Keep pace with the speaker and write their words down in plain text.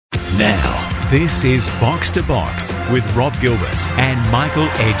Now, this is Box2Box with Rob Gilbert and Michael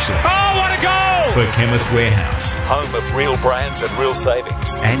Edgley. Oh, what a goal! For Chemist Warehouse, home of real brands and real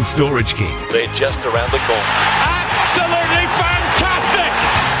savings. And Storage King. They're just around the corner. Absolutely fantastic!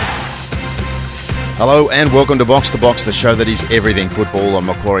 Hello and welcome to Box2Box, the show that is everything football on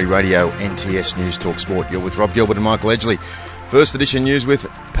Macquarie Radio, NTS News Talk Sport. You're with Rob Gilbert and Michael Edgley. First edition news with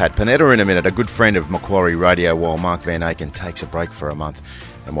Pat Panetta in a minute, a good friend of Macquarie Radio, while Mark Van Aken takes a break for a month.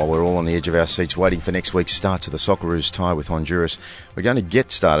 And while we're all on the edge of our seats waiting for next week's start to the Socceroos tie with Honduras, we're going to get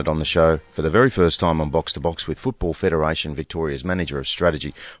started on the show for the very first time on Box2Box with Football Federation Victoria's Manager of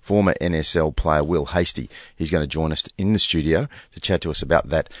Strategy, former NSL player Will Hastie. He's going to join us in the studio to chat to us about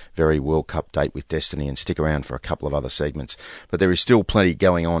that very World Cup date with Destiny and stick around for a couple of other segments. But there is still plenty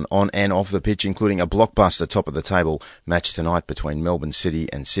going on and off the pitch, including a blockbuster top of the table match tonight between Melbourne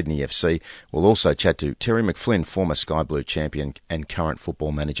City and Sydney FC. We'll also chat to Terry McFlynn, former Sky Blue champion and current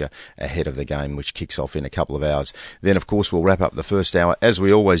football manager, ahead of the game, which kicks off in a couple of hours. Then, of course, we'll wrap up the first hour, as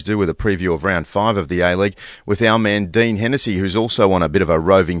we always do, with a preview of round 5 of the A-League with our man Dean Hennessy, who's also on a bit of a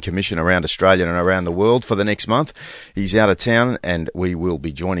roving commission around Australia and around the world for the next month. He's out of town, and we will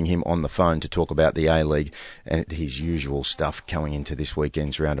be joining him on the phone to talk about the A-League and his usual stuff going into this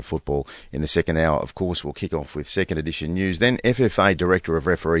weekend's round of football. In the second hour, of course, we'll kick off with second edition news. Then FFA Director of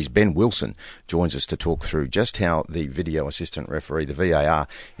Referees Ben Wilson joins us to talk through just how the video assistant referee, the VAR,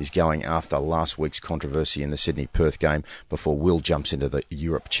 is going after last week's controversy in the Sydney-Perth game before Will jumps into the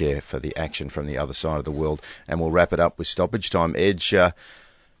Europe chair for the action from the other side of the world. And we'll wrap it up with stoppage time. Edge,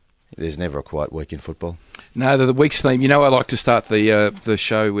 there's never a quiet week in football. No, the week's theme. You know, I like to start the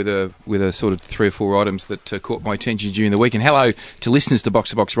show with a sort of 3 or 4 items that caught my attention during the week. And hello to listeners to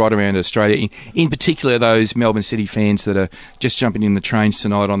Box2Box right around Australia, in particular those Melbourne City fans that are just jumping in the trains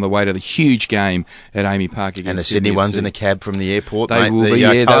tonight on the way to the huge game at Amy Park against and the Sydney ones in a cab from the airport. They mate. will the, be.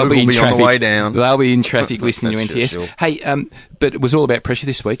 Yeah, they'll be in traffic on the way down. They'll be in traffic listening to NTS. Sure. Hey, but it was all about pressure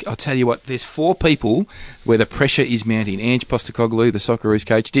this week. I'll tell you what. There's 4 people where the pressure is mounting. Ange Postecoglou, the Socceroos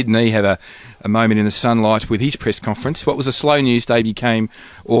coach, didn't he have a moment in the sunlight with his press conference? What was a slow news day became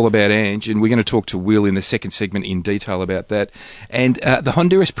all about Ange, and we're going to talk to Will in the second segment in detail about that. And the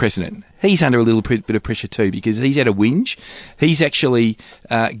Honduras president, he's under a little bit of pressure too, because he's had a whinge. He's actually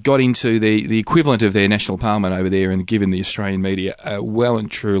got into the equivalent of their national parliament over there and given the Australian media a well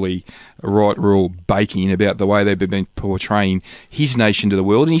and truly right royal baking about the way they've been portraying his nation to the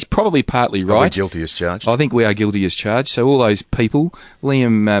world, and he's probably partly right. Are we guilty as charged? I think we are guilty as charged. So all those people,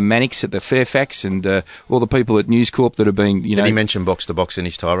 Liam Mannix at the Fairfax and all the people at News Corp that have been, Did he mention Box2Box in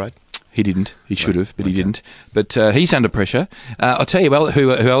his tirade? He didn't. He should have, but he didn't. But he's under pressure. I'll tell you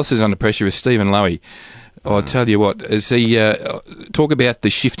who else is under pressure is Stephen Lowy. I'll tell you what, as he talk about the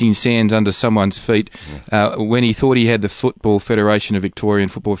shifting sands under someone's feet, when he thought he had the Football Federation of Victoria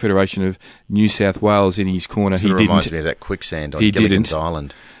and Football Federation of New South Wales in his corner, he didn't. It reminds me of that quicksand on Gilligan's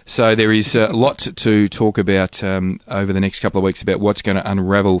Island. So there is a lot to talk about over the next couple of weeks about what's going to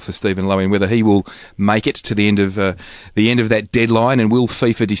unravel for Stephen Lowy and whether he will make it to the end of that deadline, and will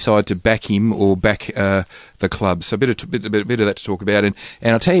FIFA decide to back him or back the club. So a bit of that to talk about. And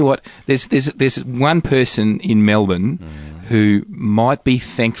I'll tell you what, there's one person in Melbourne who might be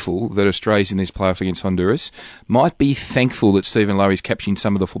thankful that Australia's in this playoff against Honduras, might be thankful that Stephen Lowy's capturing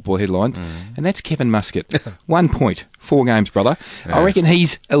some of the football headlines, and that's Kevin Muscat. 1 point, 4 games, brother. Yeah. I reckon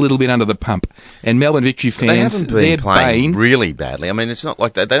he's a little bit under the pump. And Melbourne Victory fans, they haven't been playing really badly. I mean, it's not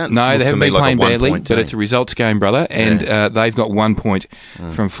like that. They don't. No, they haven't been playing badly, but team. It's a results game, brother, and they've got 1 point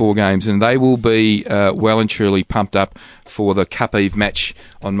from 4 games, and they will be well and truly pumped up for the Cup Eve match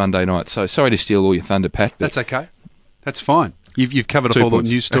on Monday night. So sorry to steal all your thunder, Pat. That's okay. That's fine. You've covered up all the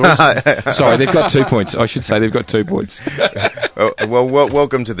news stories. Sorry, they've got 2 points. I should say they've got 2 points. well,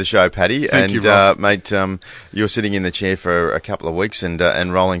 welcome to the show, Paddy. Thank you, Rob. Mate, you're sitting in the chair for a couple of weeks and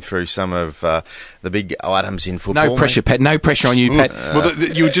rolling through some of the big items in football. No pressure, Pat. No pressure on you,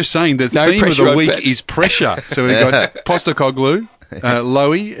 Pat. You were just saying the theme of the week is pressure. So we've got Postecoglou,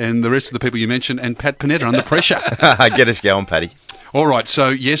 Lowy, and the rest of the people you mentioned, and Pat Panetta under pressure. Get us going, Paddy. All right, so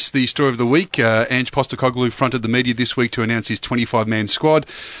yes, the story of the week, Ange Postecoglou fronted the media this week to announce his 25-man squad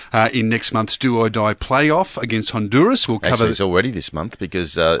in next month's do-or-die playoff against Honduras. We'll cover. Actually, it's already this month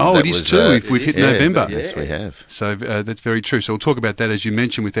because it is too. We've hit November. Yes, we have. So that's very true. So we'll talk about that, as you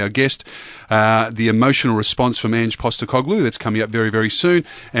mentioned, with our guest, the emotional response from Ange Postecoglou. That's coming up very, very soon,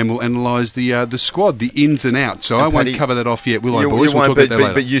 and we'll analyse the squad, the ins and outs. So I won't cover that off yet, will I, boys? We'll talk about that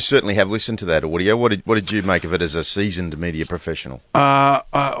later. But you certainly have listened to that audio. What did you make of it as a seasoned media professional?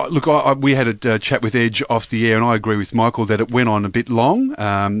 well? Look, we had a chat with Edge off the air, and I agree with Michael that it went on a bit long.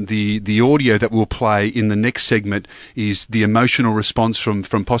 The audio that we'll play in the next segment is the emotional response from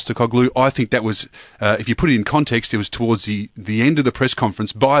Postecoglou. I think that was, if you put it in context, it was towards the end of the press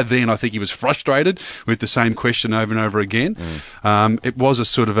conference. By then, I think he was frustrated with the same question over and over again. It was a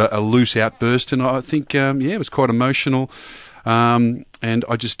sort of a loose outburst, and I think, it was quite emotional. And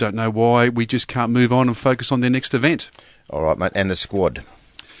I just don't know why we just can't move on and focus on their next event. All right, mate. And the squad?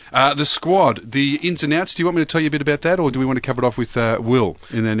 The squad, the ins and outs. Do you want me to tell you a bit about that, or do we want to cover it off with Will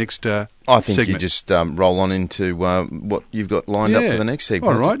in the next I think segment? you just roll on into what you've got lined up for the next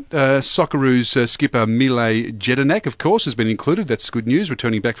segment. All right. Socceroos skipper Mile Jedinak, of course, has been included. That's good news,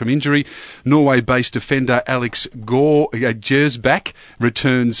 returning back from injury. Norway-based defender Alex Gersbach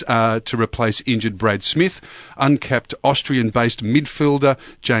returns to replace injured Brad Smith. Uncapped Austrian-based midfielder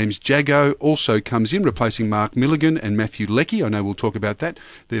James Jago also comes in, replacing Mark Milligan and Matthew Leckie. I know we'll talk about that.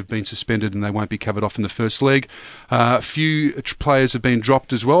 They've been suspended and they won't be covered off in the first leg. A few players have been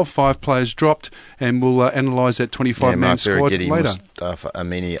dropped as well. 5 players dropped, and we'll analyse that 25-man squad later. Mustafa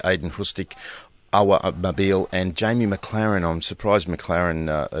Amini, Aidan Hustik, Awa Mabil and Jamie McLaren. I'm surprised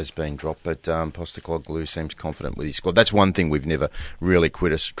McLaren has been dropped, but Postecoglou seems confident with his squad. That's one thing we've never really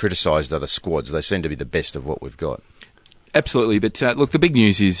criticised other squads. They seem to be the best of what we've got. Absolutely, but look, the big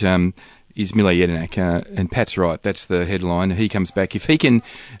news is Mile Jedinak, and Pat's right. That's the headline. He comes back if he can,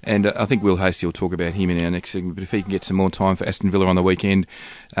 and I think Will Hastie will talk about him in our next segment. But if he can get some more time for Aston Villa on the weekend,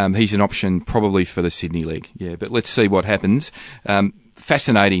 he's an option probably for the Sydney leg. Yeah, but let's see what happens.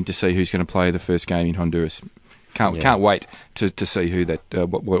 Fascinating to see who's going to play the first game in Honduras. Can't wait to see who that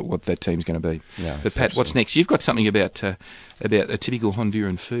what that team's going to be. Yeah, but Pat, what's next? You've got something about a typical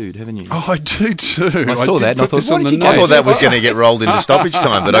Honduran food, haven't you? Oh, I do too. I saw that. And I thought, I thought that was going to get rolled into stoppage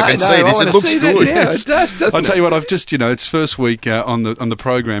time, but I can see this. It looks good. Yeah, it does, doesn't I'll tell you what. I've just, it's first week on the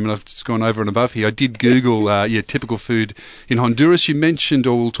program, and I've just gone over and above here. I did Google, typical food in Honduras. You mentioned,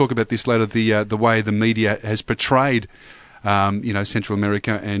 or we'll talk about this later, the way the media has portrayed Central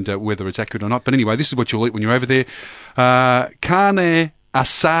America and whether it's accurate or not. But anyway, this is what you'll eat when you're over there. Carne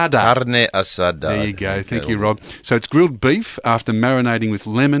asada. Carne asada. There you go. Thank you, Rob. So it's grilled beef after marinating with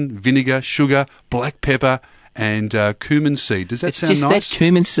lemon, vinegar, sugar, black pepper, and cumin seed. Does that sound nice? It's just that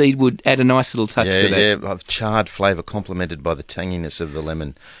cumin seed would add a nice little touch to that. Yeah, charred flavour complemented by the tanginess of the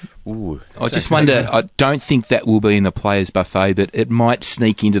lemon. Ooh. I just wonder, I don't think that will be in the players' buffet, but it might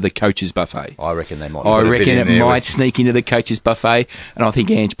sneak into the coaches' buffet. I reckon they might. I reckon it might sneak into the coaches' buffet, and I think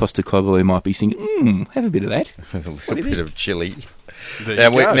Ange Postecoglou might be thinking, have a bit of that. A little bit of chili.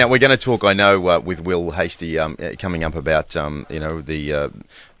 Now we're going to talk, I know, with Will Hastie coming up about the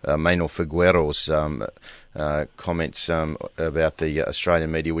Manuel Figueroa's comments about the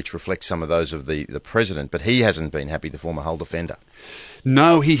Australian media, which reflects some of those of the president, but he hasn't been happy, the former Hull defender.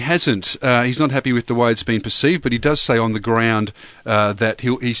 No, he hasn't. He's not happy with the way it's been perceived, but he does say on the ground that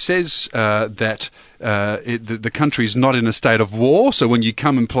he says that the country is not in a state of war, so when you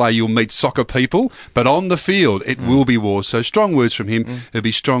come and play, you'll meet soccer people, but on the field, it will be war. So strong words from him. There'll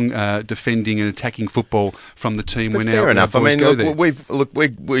be strong defending and attacking football from the team. But fair enough. I mean,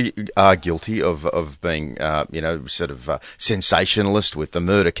 we are guilty of being, sensationalist with the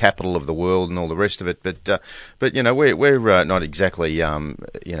murder capital of the world and all the rest of it. But we're not exactly,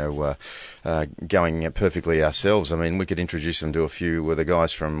 going perfectly ourselves. I mean, we could introduce them to a few of the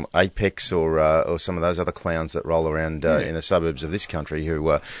guys from Apex or some of those other clowns that roll around in the suburbs of this country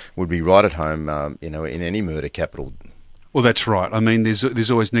who would be right at home, in any murder capital. Well, that's right. I mean,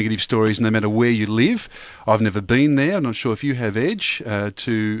 there's always negative stories no matter where you live. I've never been there. I'm not sure if you have, Edge. I've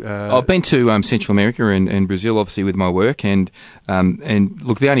been to Central America and Brazil, obviously, with my work. And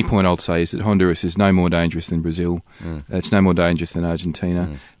look, the only point I'll say is that Honduras is no more dangerous than Brazil. It's no more dangerous than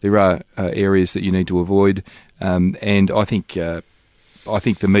Argentina. There are areas that you need to avoid. And I think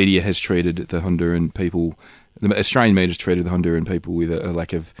the media has treated the Honduran people, the Australian media has treated the Honduran people with a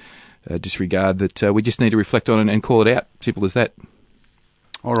lack of disregard that we just need to reflect on and call it out. Simple as that.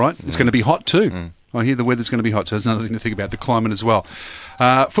 All right. It's going to be hot too. I hear the weather's going to be hot, so there's another thing to think about, the climate as well.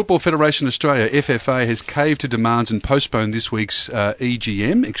 Football Federation Australia, FFA, has caved to demands and postponed this week's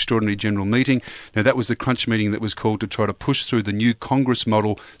EGM, Extraordinary General Meeting. Now, that was the crunch meeting that was called to try to push through the new Congress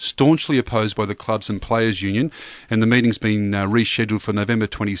model, staunchly opposed by the Clubs and Players Union. And the meeting's been rescheduled for November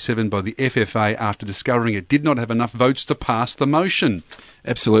 27 by the FFA after discovering it did not have enough votes to pass the motion.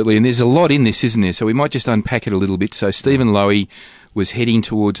 Absolutely, and there's a lot in this, isn't there? So we might just unpack it a little bit. So Stephen Lowy was heading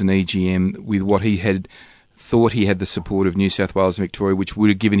towards an EGM with what he had thought he had the support of New South Wales and Victoria, which would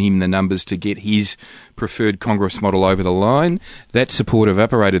have given him the numbers to get his preferred Congress model over the line. That support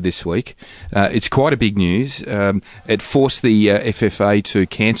evaporated this week. It's quite a big news. It forced the FFA to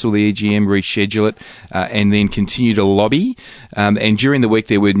cancel the EGM, reschedule it, and then continue to lobby. And during the week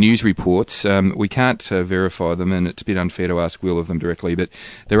there were news reports. We can't verify them, and it's a bit unfair to ask Will of them directly, but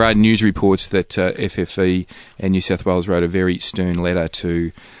there are news reports that FFE and New South Wales wrote a very stern letter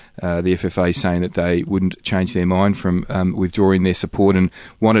to the FFA saying that they wouldn't change their mind from withdrawing their support and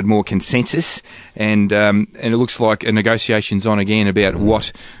wanted more consensus. And it looks like a negotiation's on again about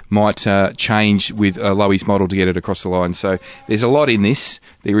what might change with Lowy's model to get it across the line. So there's a lot in this.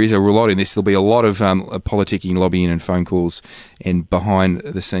 There is a lot in this. There'll be a lot of politicking, lobbying and phone calls and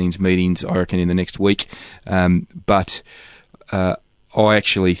behind-the-scenes meetings, I reckon, in the next week. But I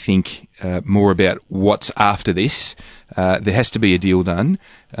actually think more about what's after this. There has to be a deal done.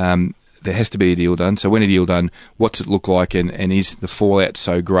 So when a deal done, what's it look like, and is the fallout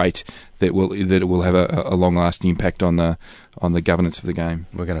so great that it will have a long-lasting impact on the governance of the game?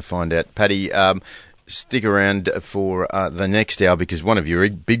 We're going to find out. Paddy, stick around for the next hour, because one of your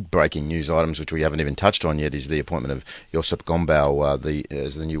big breaking news items, which we haven't even touched on yet, is the appointment of Josip Gombau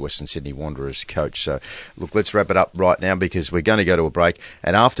as the new Western Sydney Wanderers coach. So, look, let's wrap it up right now, because we're going to go to a break.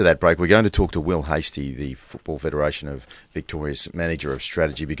 And after that break, we're going to talk to Will Hastie, the Football Federation of Victoria's Manager of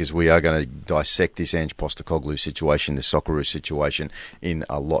Strategy, because we are going to dissect this Ange Postecoglou situation, the Socceroos situation, in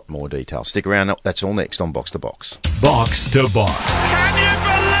a lot more detail. Stick around. That's all next on Box to Box. Box to Box. Can you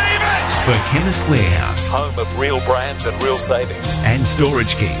believe it? For Chemist Warehouse. Home of real brands and real savings. And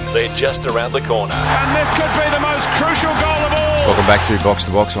Storage King. They're just around the corner. And this could be the most crucial goal of all. Welcome back to Box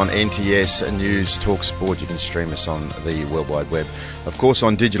to Box on NTS News Talk Sport. You can stream us on the World Wide Web. Of course,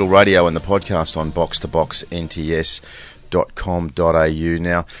 on digital radio and the podcast on box2boxnts.com.au.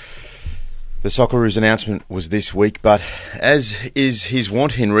 Now, the Socceroos announcement was this week, but as is his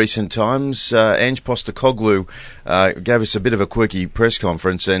wont in recent times, Ange Postecoglou gave us a bit of a quirky press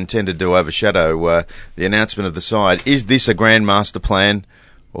conference and tended to overshadow the announcement of the side. Is this a grand master plan,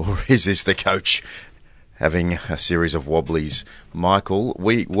 or is this the coach having a series of wobblies? Michael,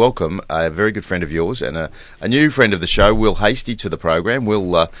 we welcome a very good friend of yours and a new friend of the show, Will Hastie, to the program.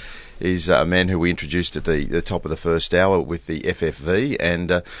 Will is a man who we introduced at the top of the first hour with the FFV,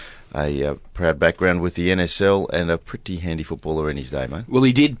 and a proud background with the NSL, and a pretty handy footballer in his day, mate. Well,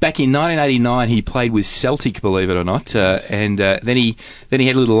 he did. Back in 1989, he played with Celtic, believe it or not, and then he had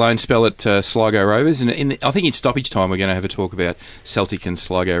a little loan spell at Sligo Rovers. And I think in stoppage time, we're going to have a talk about Celtic and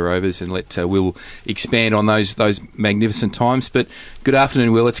Sligo Rovers, and let Will expand on those magnificent times. But good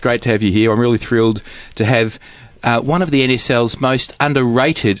afternoon, Will. It's great to have you here. I'm really thrilled to have one of the NSL's most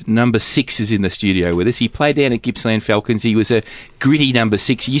underrated number sixes in the studio with us. He played down at Gippsland Falcons. He was a gritty number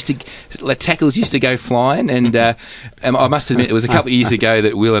six. Tackles used to go flying, and I must admit, it was a couple of years ago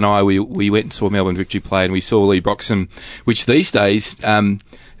that Will and I, we went and saw Melbourne Victory play, and we saw Lee Broxham, which these days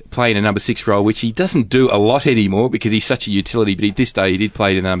playing a number six role, which he doesn't do a lot anymore because he's such a utility, but this day he did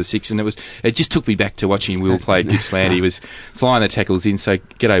play in number six, and it just took me back to watching Will play at Gippsland. He was flying the tackles in. So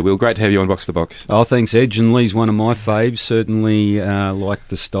g'day, Will, great to have you on Box to Box. Oh, thanks, Edge, and Lee's one of my faves. Certainly like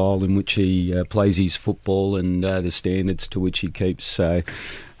the style in which he plays his football and the standards to which he keeps. So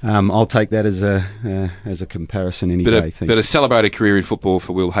I'll take that as a comparison any day. But a celebrated career in football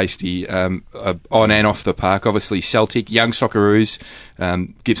for Will Hastie, on and off the park. Obviously Celtic, young Socceroos,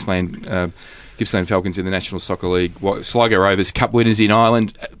 Gippsland Falcons in the National Soccer League, Sligo Rovers Cup winners in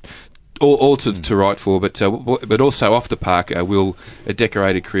Ireland. All to write for, but also off the park, Will, a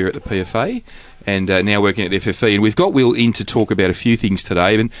decorated career at the PFA, and now working at the FFE. And we've got Will in to talk about a few things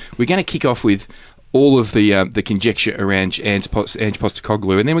today, and we're going to kick off with all of the conjecture around Ange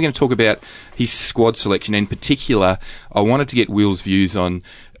Postecoglou, and then we're going to talk about his squad selection. In particular, I wanted to get Will's views on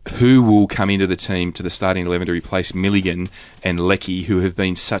who will come into the team, to the starting 11, to replace Milligan and Leckie, who have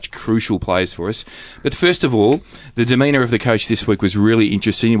been such crucial players for us. But first of all, the demeanour of the coach this week was really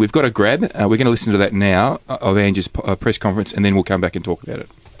interesting. We've got a grab. We're going to listen to that now of Ange's press conference, and then we'll come back and talk about it.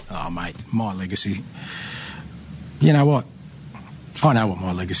 Oh, mate, my legacy. You know what? I know what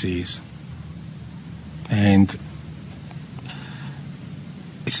my legacy is. And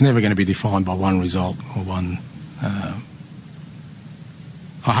it's never going to be defined by one result or one...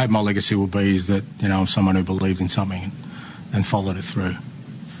 I hope my legacy will be is that, I'm someone who believed in something and followed it through.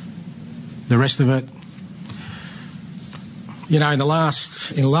 The rest of it, in the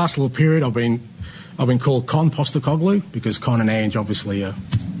last little period, I've been called Con Postecoglou, because Con and Ange obviously are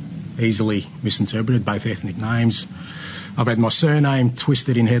easily misinterpreted, both ethnic names. I've had my surname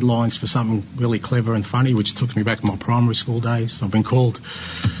twisted in headlines for something really clever and funny, which took me back to my primary school days. I've been called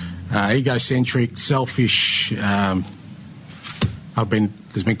egocentric, selfish. There's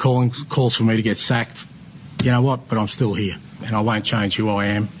been calls for me to get sacked. You know what? But I'm still here, and I won't change who I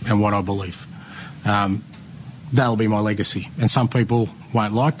am and what I believe. That'll be my legacy. And some people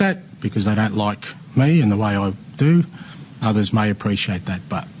won't like that because they don't like me and the way I do. Others may appreciate that,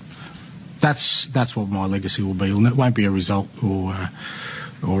 but that's what my legacy will be. It won't be a result or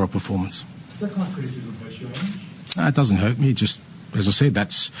a performance. Does that kind of criticism hurt you? It doesn't hurt me. Just, as I said,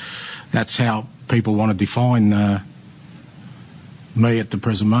 that's how people want to define me at the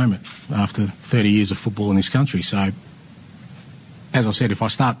present moment after 30 years of football in this country. So, as I said, if I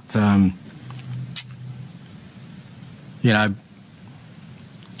start,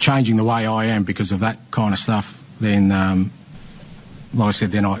 changing the way I am because of that kind of stuff, then, like I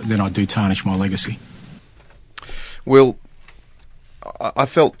said, then I do tarnish my legacy. Well, I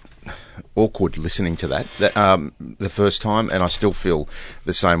felt awkward listening to that the first time, and I still feel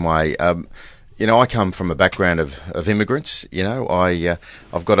the same way. I come from a background of immigrants.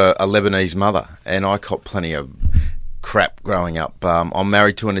 I've got a Lebanese mother, and I caught plenty of crap growing up. I'm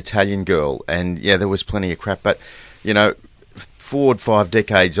married to an Italian girl, and there was plenty of crap. But 4 or 5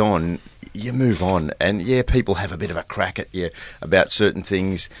 decades on, you move on, and people have a bit of a crack at you about certain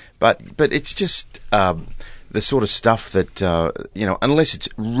things, but it's just the sort of stuff that unless it's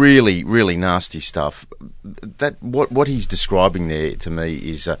really, really nasty stuff, that what he's describing there to me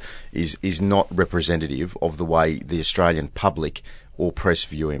is not representative of the way the Australian public or press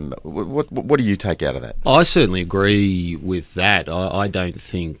view him. What do you take out of that? I certainly agree with that. I don't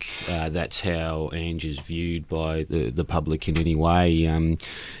think that's how Ange is viewed by the public in any way.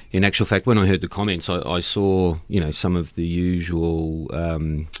 In actual fact, when I heard the comments, I saw some of the usual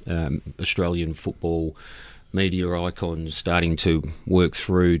Australian football media icons starting to work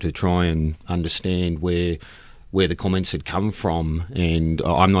through to try and understand where the comments had come from, and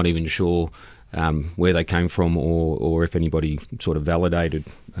I'm not even sure where they came from or if anybody sort of validated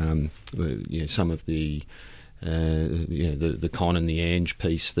some of the Con and the Ange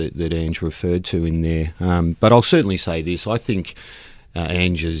piece that Ange referred to in there. But I'll certainly say this: I think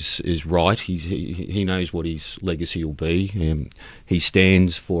Ange is right. He knows what his legacy will be. He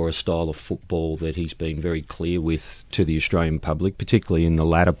stands for a style of football that he's been very clear with to the Australian public, particularly in the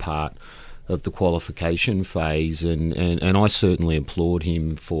latter part of the qualification phase. And I certainly applaud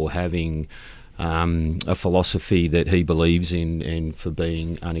him for having a philosophy that he believes in, and for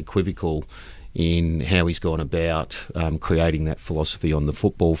being unequivocal in how he's gone about creating that philosophy on the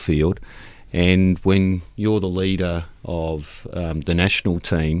football field. And when you're the leader of the national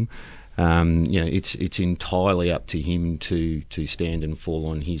team, it's entirely up to him to stand and fall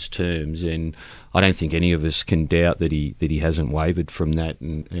on his terms. And I don't think any of us can doubt that he hasn't wavered from that.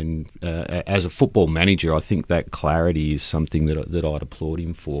 And as a football manager, I think that clarity is something that I'd applaud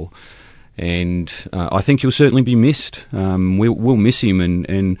him for. And I think he'll certainly be missed. We'll miss him,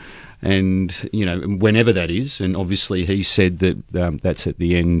 and whenever that is. And obviously, he said that that's at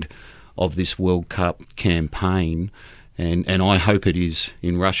the end of this World Cup campaign, and I hope it is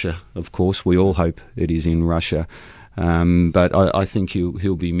in Russia. Of course, we all hope it is in Russia, but I think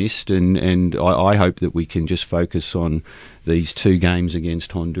he'll be missed, and I hope that we can just focus on these 2 games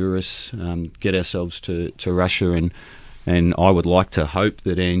against Honduras, get ourselves to Russia, and I would like to hope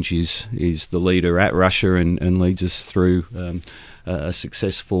that Ange is the leader at Russia and leads us through a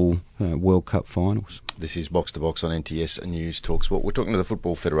successful World Cup finals. This is Box to Box on NTS News Talk Sport. We're talking to the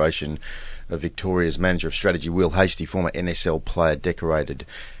Football Federation of Victoria's Manager of Strategy, Will Hastie, former NSL player, decorated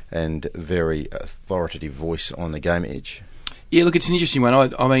and very authoritative voice on the game. Edge. Yeah, look, it's an interesting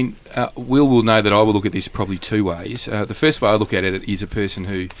one. I mean, Will know that I will look at this probably 2 ways. The first way I look at it is a person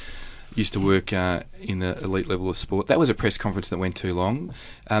who used to work in the elite level of sport. That was a press conference that went too long.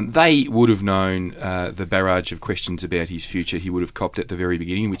 They would have known the barrage of questions about his future he would have copped at the very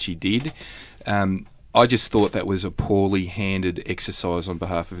beginning, which he did. I just thought that was a poorly handed exercise on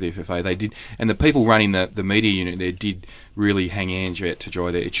behalf of the FFA. They did, and the people running the media unit there did really hang Ange out to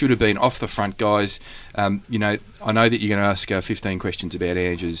dry there. It should have been off the front, guys. I know that you're going to ask 15 questions about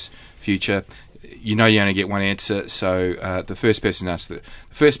Ange's future. You know you only get one answer, so the first person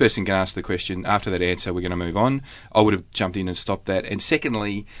can ask the question. After that answer, we're going to move on. I would have jumped in and stopped that. And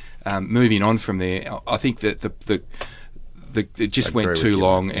secondly, moving on from there, I think that it just went too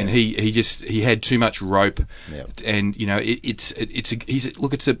long, and he had too much rope, and it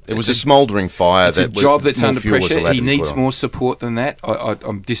was a smouldering fire. It's a job that's under pressure. He needs more support than that.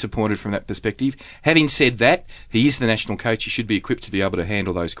 I'm disappointed from that perspective. Having said that, he is the national coach. He should be equipped to be able to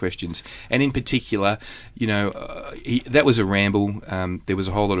handle those questions, and in particular, that was a ramble. There was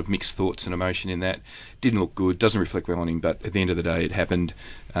a whole lot of mixed thoughts and emotion in that. Didn't look good. Doesn't reflect well on him. But at the end of the day, it happened.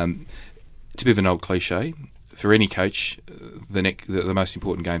 It's a bit of an old cliche. For any coach, the most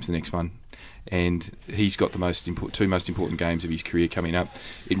important game's the next one, and he's got the two most important games of his career coming up.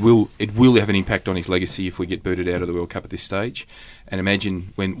 It will have an impact on his legacy if we get booted out of the World Cup at this stage. And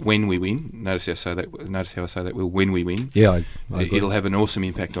imagine when we win. Notice how I say that. When we win, I agree. It'll have an awesome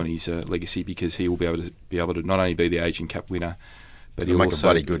impact on his legacy, because he will be able to not only be the Asian Cup winner, but he'll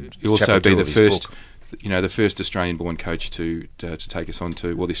also be the first. The first Australian-born coach to take us on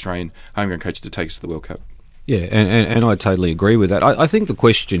to, the Australian homegrown coach to take us to the World Cup. Yeah, and I totally agree with that. I think the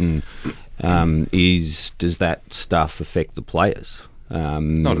question is, does that stuff affect the players?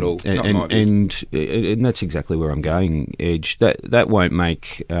 Not at all. And that's exactly where I'm going, Edge. That won't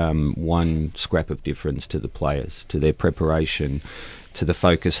make one scrap of difference to the players, to their preparation, to the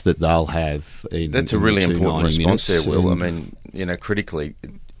focus that they'll have. That's a really important response there, Will. I mean, critically,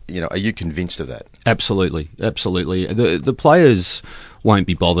 are you convinced of that? Absolutely. The players won't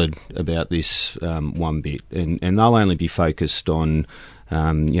be bothered about this one bit, and they'll only be focused on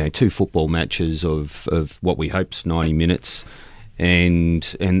 2 football matches of what we hope's 90 minutes, and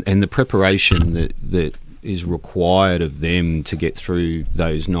the preparation that is required of them to get through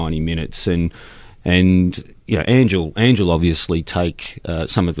those 90 minutes. And Angel obviously take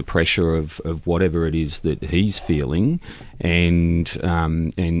some of the pressure of whatever it is that he's feeling, and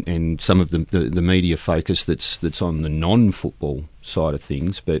some of the media focus that's on the non-football side of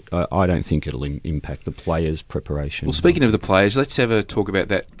things. But I don't think it'll impact the players' preparation. Well, speaking of the players, let's have a talk about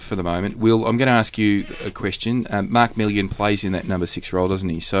that for the moment. Will, I'm going to ask you a question. Mark Milligan plays in that number 6 role, doesn't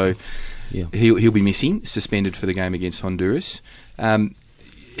he? So he'll be missing, suspended for the game against Honduras.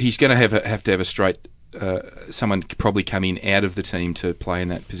 He's going to have to have a straight someone probably come in out of the team to play in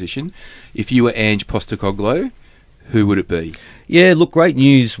that position. If you were Ange Postecoglou, who would it be? Yeah, look, great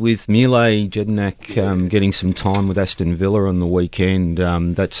news with Mile Jedinak getting some time with Aston Villa on the weekend.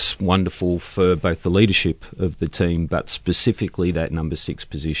 That's wonderful for both the leadership of the team, but specifically that number 6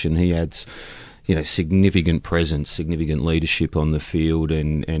 position. He adds significant presence, significant leadership on the field,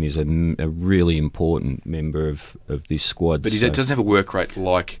 and is a really important member of this squad. But he doesn't have a work rate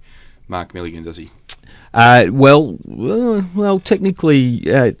like Mark Milligan, does he? Well,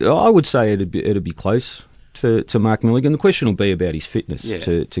 technically, I would say it'd be close to Mark Milligan. The question will be about his fitness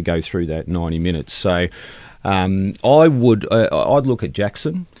to go through that 90 minutes. So I'd look at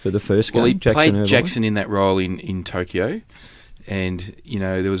Jackson for the first game. Well, he played Jackson in that role in Tokyo, and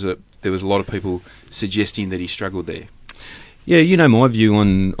there was a lot of people suggesting that he struggled there. Yeah, my view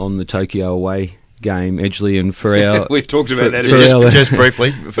on the Tokyo away game, Edgley, and for our... We've talked about that. Just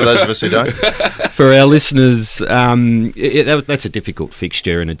briefly, for those of us who don't. For our listeners, that's a difficult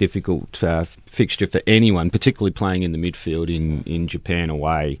fixture, and a difficult fixture for anyone, particularly playing in the midfield in Japan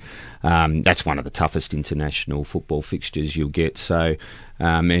away. That's one of the toughest international football fixtures you'll get. So,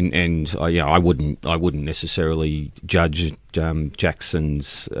 I wouldn't necessarily judge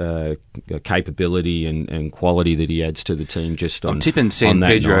Jackson's capability and quality that he adds to the team just on. I'm tipping San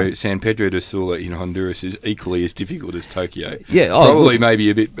Pedro de Sula in Honduras is equally as difficult as Tokyo. Yeah, probably maybe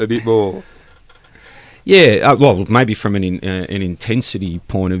a bit more. Yeah, well, maybe from an intensity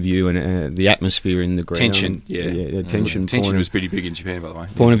point of view and the atmosphere in the ground. Tension, Tension was pretty big in Japan, by the way.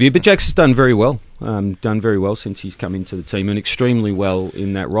 Point of view, but Jackson's done very well. Since he's come into the team, and extremely well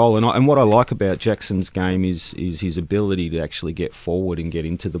in that role. And what I like about Jackson's game is his ability to actually get forward and get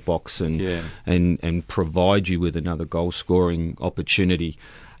into the box and provide you with another goal-scoring opportunity.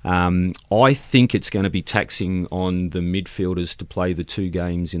 I think it's going to be taxing on the midfielders to play the 2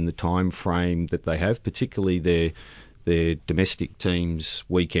 games in the time frame that they have, particularly their domestic team's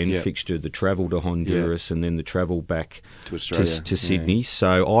weekend fixture, the travel to Honduras and then the travel back to Australia, to Sydney.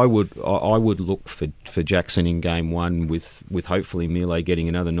 So I would look for Jackson in game 1 with hopefully Mile getting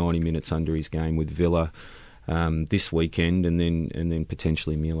another 90 minutes under his game with Villa this weekend, and then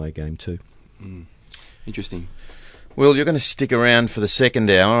potentially Mile game 2. Interesting. Well, you're going to stick around for the second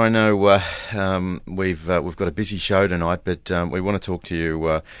hour. I know we've got a busy show tonight, but we want to talk to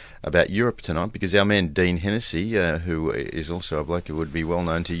you about Europe tonight because our man Dean Hennessy, who is also a bloke who would be well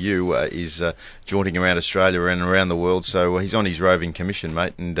known to you, is jaunting around Australia and around the world. So he's on his roving commission,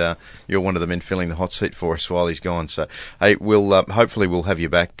 mate, and you're one of the men filling the hot seat for us while he's gone. So hey, hopefully we'll have you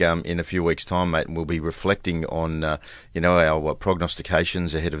back in a few weeks' time, mate, and we'll be reflecting on our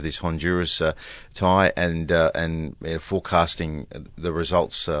prognostications ahead of this Honduras tie and forecasting the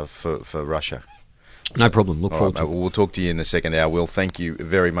results for Russia. No problem. Look forward to it. We'll talk to you in the second hour. Will, thank you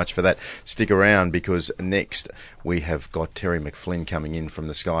very much for that. Stick around because next we have got Terry McFlynn coming in from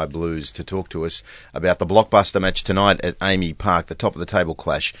the Sky Blues to talk to us about the blockbuster match tonight at Amy Park, the top of the table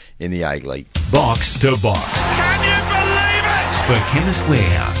clash in the A-League. Box to Box. Can you believe it? For Chemist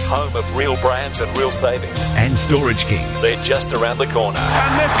Warehouse Home of real brands and real savings. and Storage King. They're just around the corner.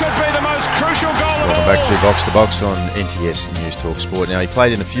 And this could be the most crucial goal of all. Welcome back to Box on NTS News Talk Sport. Now, he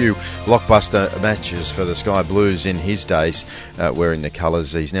played in a few blockbuster matches for the Sky Blues in his days, wearing the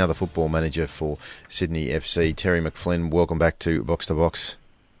colours. He's now the football manager for Sydney FC. Terry McFlynn, welcome back to Box.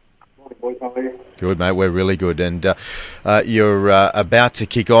 Good, mate. We're really good. And you're about to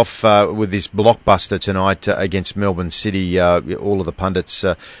kick off with this blockbuster tonight against Melbourne City. All of the pundits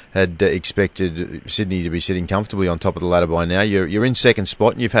had expected Sydney to be sitting comfortably on top of the ladder by now. You're in second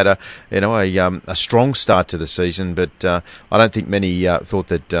spot, and you've had a strong start to the season. But I don't think many thought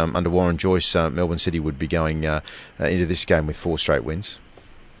that under Warren Joyce, Melbourne City would be going into this game with 4 straight wins.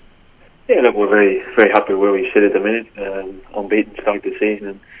 Yeah, look, we're very, very happy where we sit at the minute. Unbeaten start the season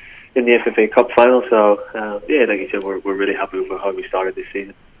and in the FFA Cup final. So, like you said, we're really happy with how we started this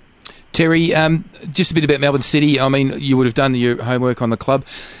season. Terry, just a bit about Melbourne City. I mean, you would have done your homework on the club.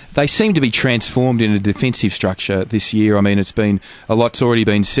 They seem to be transformed in a defensive structure this year. I mean, a lot's already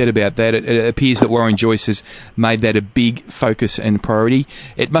been said about that. It appears that Warren Joyce has made that a big focus and priority.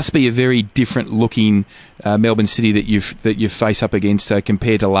 It must be a very different looking Melbourne City that you face up against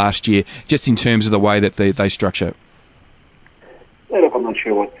compared to last year, just in terms of the way that they structure. Yeah, look, I'm not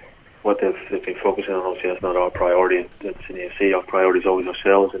sure what they've been focusing on. Obviously, that's not our priority. That's in the FC. Our priority is always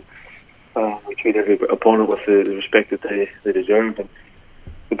ourselves, and we treat every opponent with the respect that they deserve. And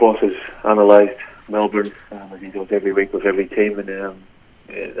the boss has analysed Melbourne as he does every week with every team, and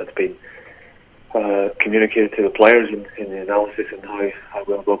that's been communicated to the players in the analysis and how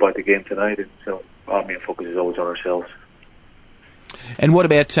we'll go about the game tonight. And so our main focus is always on ourselves. And what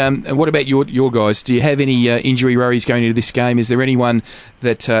about your guys? Do you have any injury worries going into this game? Is there anyone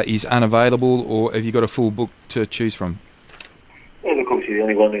that is unavailable, or have you got a full book to choose from? Yeah, look, obviously the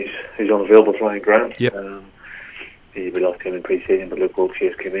only one who's unavailable is Ryan Grant. Yep. We lost him in pre-season, but Luke Wilkes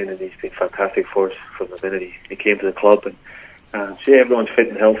has come in and he's been fantastic for us from the minute he came to the club. And so everyone's fit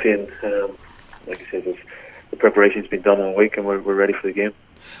and healthy, and like I said, the preparation's been done all week, and we're ready for the game.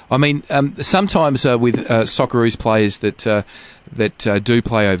 I mean, sometimes with Socceroos players that do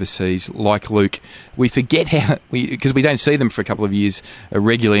play overseas, like Luke, we forget because we don't see them for a couple of years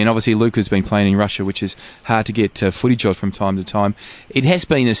regularly, and obviously Luke has been playing in Russia, which is hard to get footage of from time to time. It has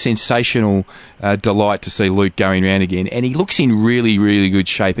been a sensational delight to see Luke going around again, and he looks in really, really good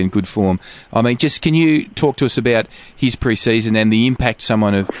shape and good form. I mean, just can you talk to us about his pre-season and the impact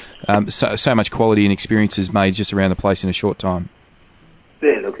someone of so much quality and experience has made just around the place in a short time?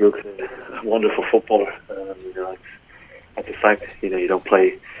 Yeah, look, Luke's a wonderful footballer. That's a fact. You don't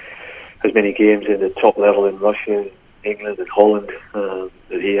play as many games in the top level in Russia, England, and Holland that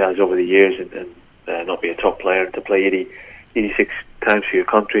he has over the years, and not be a top player, and to play 86 times for your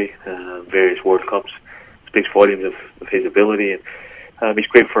country, various World Cups, speaks volumes of his ability. And he's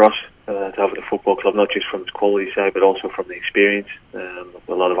great for us to have at the football club, not just from his quality side, but also from the experience.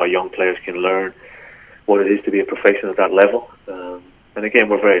 A lot of our young players can learn what it is to be a professional at that level. And again,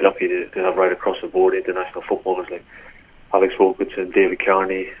 we're very lucky to have right across the board international footballers like Alex Wilkinson, David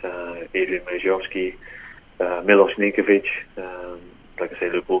Carney, Adrian Majowski, Milos Nikovic, like I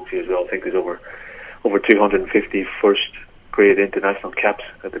say, Luke Wilkes as well. I think there's over 250 first-grade international caps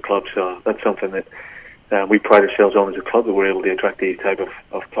at the club, so that's something that we pride ourselves on as a club, that we're able to attract these type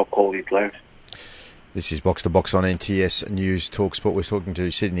of top-quality players. This is Box to Box on NTS News Talk Sport. We're talking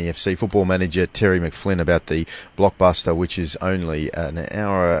to Sydney FC football manager Terry McFlynn about the blockbuster, which is only an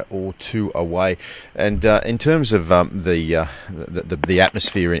hour or two away. And in terms of the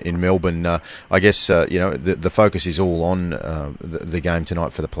atmosphere in Melbourne, I guess the focus is all on the game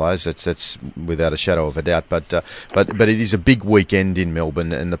tonight for the players. That's without a shadow of a doubt. But it is a big weekend in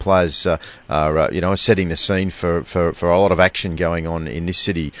Melbourne, and the players are setting the scene for a lot of action going on in this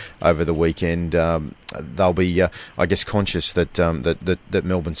city over the weekend. they'll be, I guess, conscious that that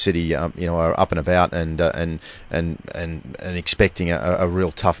Melbourne City, are up and about and expecting a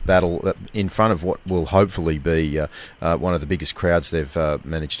real tough battle in front of what will hopefully be one of the biggest crowds they've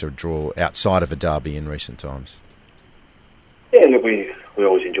managed to draw outside of a derby in recent times. Yeah, look, we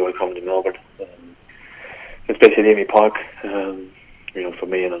always enjoy coming to Melbourne, especially Amy Park. For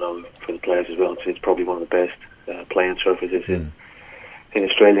me, and I know for the players as well, it's probably one of the best playing surfaces in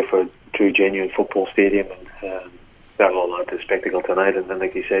Australia for a true, genuine football stadium, and that'll all add to the spectacle tonight. And then,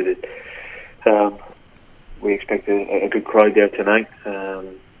 like you said, we expect a good crowd there tonight.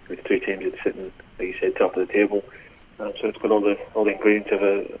 With three teams that's sitting, like you said, top of the table. So it's got all the ingredients of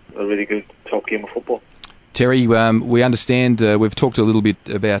a really good top game of football. Terry, we understand, we've talked a little bit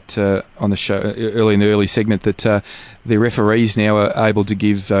about on the show early in the early segment that the referees now are able to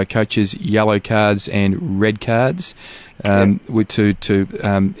give coaches yellow cards and red cards to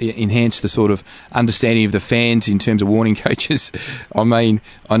enhance the sort of understanding of the fans in terms of warning coaches. I mean,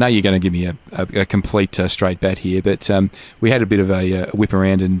 I know you're going to give me a complete straight bat here, but we had a bit of a whip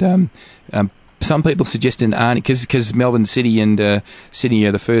around and some people suggesting Arnie, because Melbourne City and Sydney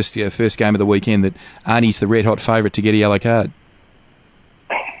are the first game of the weekend, that Arnie's the red hot favourite to get a yellow card.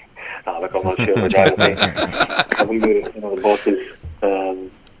 Look, I'm not sure about that. I think the boss is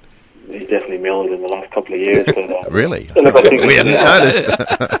he's definitely mellowed in the last couple of years. But, really? Look, I think we hadn't noticed.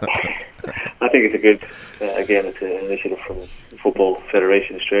 I think it's a good, again, it's an initiative from the Football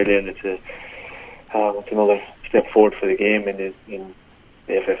Federation Australia, and it's another step forward for the game in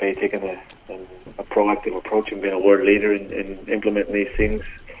the FFA taking a proactive approach and being a world leader in implementing these things,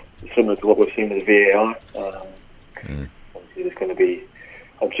 similar to what we've seen with the VAR. Obviously, there's going to be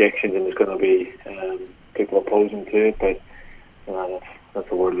objections and there's going to be people opposing to it, but that's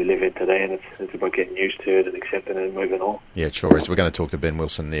the world we live in today, and it's about getting used to it and accepting it and moving on. Yeah, it sure is. We're going to talk to Ben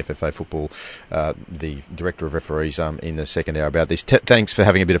Wilson, the FFA Football, the Director of Referees, in the second hour about this. Thanks for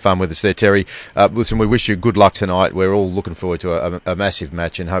having a bit of fun with us there, Terry. Listen, we wish you good luck tonight. We're all looking forward to a massive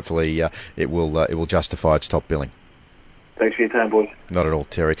match, and hopefully it will justify its top billing. Thanks for your time, boys. Not at all,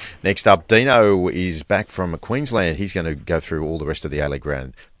 Terry. Next up, Dino is back from Queensland. He's going to go through all the rest of the A-League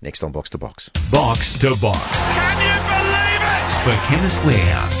ground next on Box2Box. Box to Box. Can you believe it? For Chemist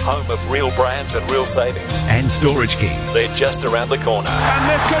Warehouse. Home of real brands and real savings. And Storage King. They're just around the corner. And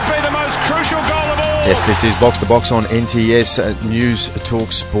this could be the most crucial goal of all. Yes, this is Box2Box on NTS, News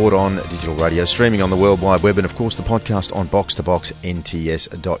Talk Sport on digital radio, streaming on the World Wide Web, and of course the podcast on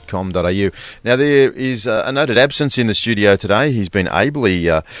box2boxnts.com.au. Now there is a noted absence in the studio today. He's been ably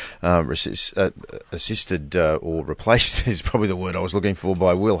assisted or replaced is probably the word I was looking for,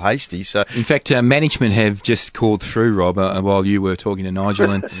 by Will Hasty. So, in fact, management have just called through, Rob, while you were talking to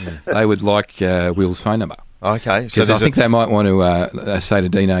Nigel, and they would like Will's phone number. Okay. Because I think they might want to say to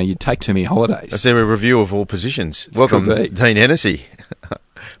Dino, you take too many holidays. Is there a review of all positions? Welcome, Dean Hennessy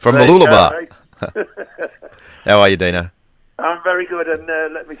from Malulabar. How are you, Dino? I'm very good, and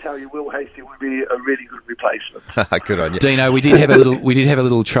let me tell you, Will Hasty would be a really good replacement. Good on you, Dino. We did have a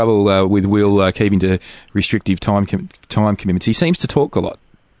little trouble with Will keeping to restrictive time commitments. He seems to talk a lot.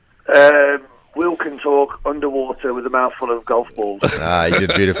 Will can talk underwater with a mouthful of golf balls. He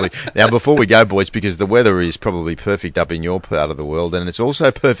did beautifully. Now, before we go, boys, because the weather is probably perfect up in your part of the world, and it's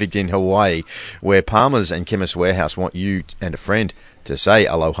also perfect in Hawaii, where Palmer's and Chemist Warehouse want you and a friend to say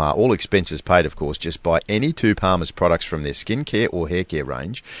aloha. All expenses paid, of course. Just buy any two Palmer's products from their skincare or haircare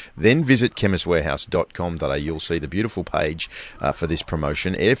range. Then visit chemistwarehouse.com.au. You'll see the beautiful page for this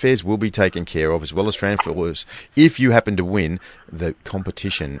promotion. Airfares will be taken care of, as well as transfers, if you happen to win the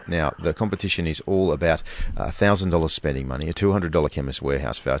competition. Now, the competition is all about $1,000 spending money, a $200 Chemist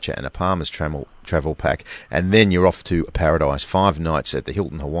Warehouse voucher, and a Palmer's travel pack. And then you're off to paradise. 5 nights at the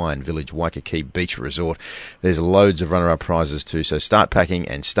Hilton Hawaiian Village Waikiki Beach Resort. There's loads of runner-up prizes too, so start packing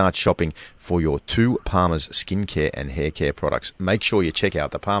and start shopping for your two Palmer's skincare and hair care products. Make sure you check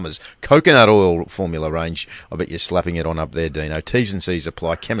out the Palmer's coconut oil formula range. I bet you're slapping it on up there, Dino. T's and C's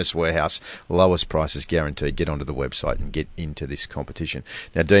apply. Chemist Warehouse, lowest prices guaranteed. Get onto the website and get into this competition.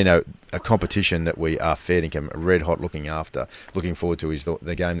 Now, Dino, a competition that we are fair dinkum red hot looking forward to is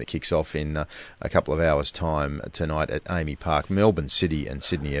the game that kicks off in a couple of hours' time tonight at Amy Park. Melbourne City and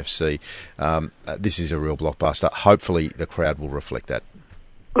Sydney FC. This is a real blockbuster. Hopefully the crowd will reflect that.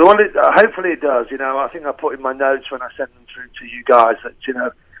 Well, hopefully it does. I think I put in my notes when I sent them through to you guys that,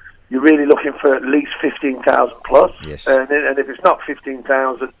 you're really looking for at least 15,000 plus. Yes. And if it's not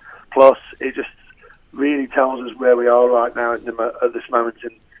 15,000 plus, it just really tells us where we are right now at this moment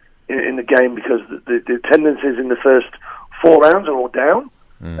in the game, because the attendances in the first 4 rounds are all down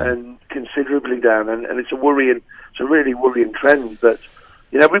and considerably down, and it's a really worrying trend that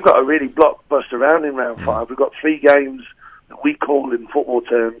we've got a really blockbuster round in round 5. We've got 3 games that we call in football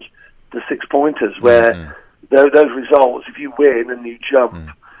terms the 6-pointers, where those results, if you win and you jump,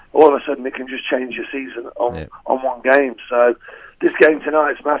 all of a sudden it can just change your season on one game. So this game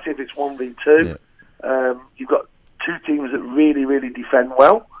tonight is massive. It's 1v2. You've got 2 teams that really, really defend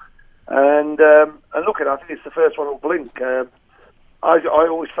well. And look, I think it's the first one will blink. I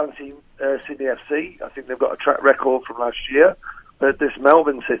always fancy Sydney FC. I think they've got a track record from last year. But this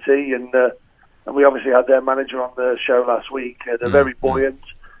Melbourne City, and we obviously had their manager on the show last week. They're very buoyant,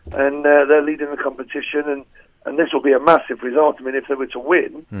 and they're leading the competition. And this will be a massive result. I mean, if they were to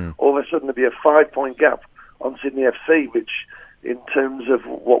win, all of a sudden there'd be a 5-point gap on Sydney FC, which, in terms of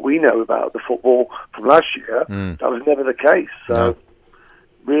what we know about the football from last year, that was never the case. So.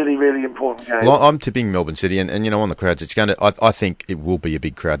 Really, really important game. Well, I'm tipping Melbourne City, and on the crowds, it's going to. I think it will be a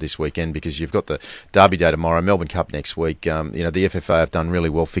big crowd this weekend because you've got the Derby Day tomorrow, Melbourne Cup next week. The FFA have done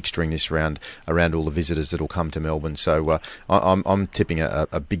really well fixturing this round around all the visitors that will come to Melbourne. So I'm tipping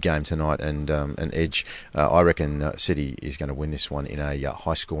a big game tonight and an edge. I reckon City is going to win this one in a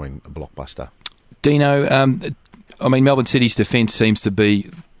high-scoring blockbuster. Dino, I mean, Melbourne City's defence seems to be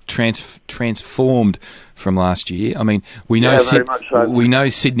transformed from last year. I mean, we know we know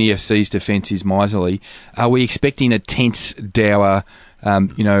Sydney FC's defence is miserly. Are we expecting a tense, dour, a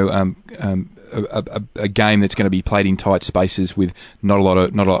game that's going to be played in tight spaces with not a lot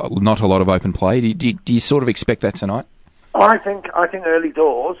of open play? Do you sort of expect that tonight? I think early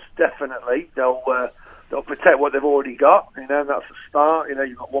doors definitely they'll protect what they've already got. That's a start.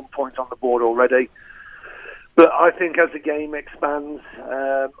 You've got 1 point on the board already. But I think as the game expands,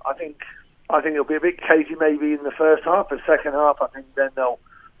 I think it'll be a bit cagey maybe in the first half. The second half, I think then they'll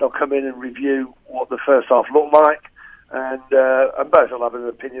come in and review what the first half looked like, and both will have an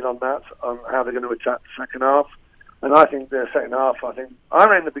opinion on that, on how they're going to attack the second half. And I think the second half, I reckon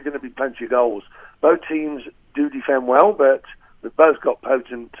there's going to be plenty of goals. Both teams do defend well, but they've both got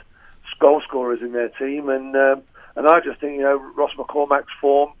potent goal scorers in their team, and I just think Ross McCormack's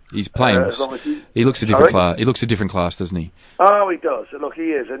form. He's playing. He looks a different class. He looks a different class, doesn't he? Oh, he does. Look,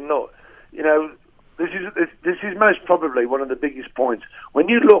 he is, and look, this is most probably one of the biggest points when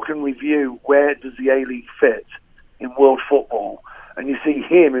you look and review where does the A-League fit in world football, and you see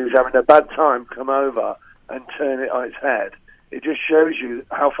him who's having a bad time come over and turn it on its head. It just shows you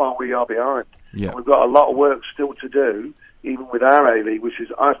how far we are behind. Yeah. We've got a lot of work still to do, even with our A-League, which is,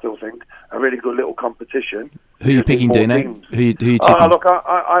 I still think, a really good little competition. Who are you picking, Dino? Who you tipping? Look,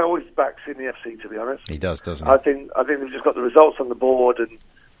 I always back Sydney FC, to be honest. He does, doesn't he? I think they've just got the results on the board,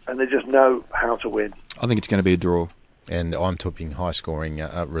 and they just know how to win. I think it's going to be a draw. And I'm tipping high-scoring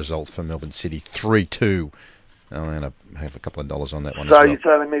result for Melbourne City, 3-2. I'm going to have a couple of dollars on that one as well. So you're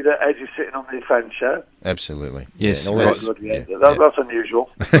telling me that Edge is sitting on the offence, yeah? Absolutely. Yes. That's unusual.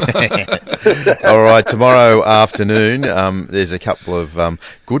 All right, tomorrow afternoon, there's a couple of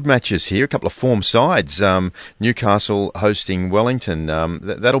good matches here, a couple of form sides. Newcastle hosting Wellington.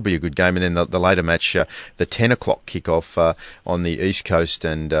 That'll be a good game. And then the later match, the 10 o'clock kickoff on the East Coast,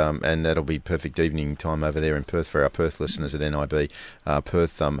 and that'll be perfect evening time over there in Perth for our Perth listeners at NIB.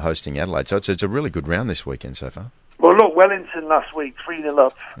 Perth hosting Adelaide. So it's a really good round this weekend so far. Well, look, Wellington last week, 3-0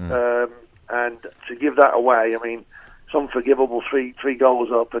 up, and to give that away, I mean, it's unforgivable, three goals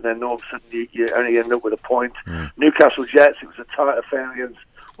up, and then all of a sudden you only end up with a point. Newcastle Jets, it was a tight affair against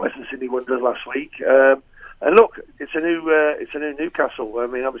Western Sydney Wanderers last week. And look, it's a new Newcastle. I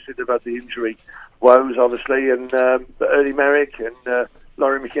mean, obviously they've had the injury woes, obviously, and but Ernie Merrick and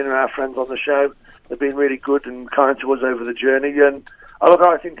Laurie McKinnon, our friends on the show, have been really good and kind to us over the journey. And look,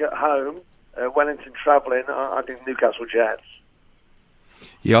 I think at home, Wellington travelling, I think Newcastle Jets.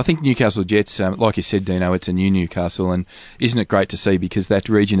 Yeah, I think Newcastle Jets, like you said, Dino, it's a new Newcastle, and isn't it great to see because that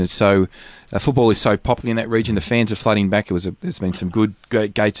region is so, football is so popular in that region. The fans are flooding back. There's been some good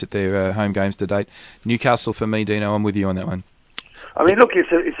gates at their home games to date. Newcastle for me, Dino, I'm with you on that one. I mean, look,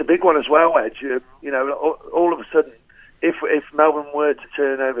 it's a big one as well, Edge. All of a sudden, if Melbourne were to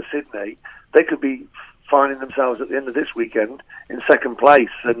turn over Sydney, they could be finding themselves at the end of this weekend in second place.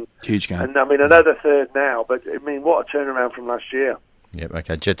 And huge game. And I mean, another third now, but I mean, what a turnaround from last year. Yep,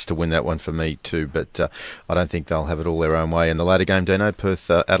 okay, Jets to win that one for me too, but I don't think they'll have it all their own way in the later game, Dino, Perth,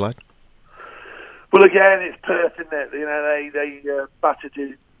 Adelaide? Well, again, it's Perth, isn't it? They batter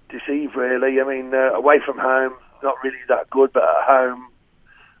to deceive, really. I mean, away from home, not really that good, but at home,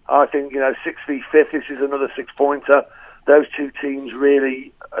 I think, 6 v 5th, this is another 6-pointer. Those two teams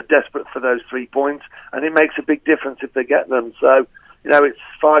really are desperate for those 3 points, and it makes a big difference if they get them. So, it's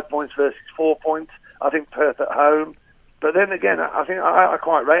 5 points versus 4 points. I think Perth at home. But then again, I think I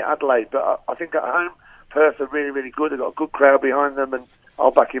quite rate Adelaide, but I think at home, Perth are really, really good. They've got a good crowd behind them, and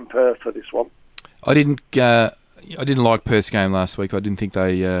I'll back in Perth for this one. I didn't like Perth's game last week. I didn't think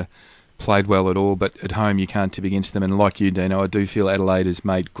they played well at all, but at home you can't tip against them. And like you, Dino, I do feel Adelaide has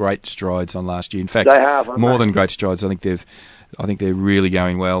made great strides on last year. In fact, they have, more than great strides. I think they're really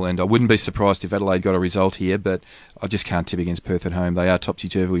going well, and I wouldn't be surprised if Adelaide got a result here, but I just can't tip against Perth at home. They are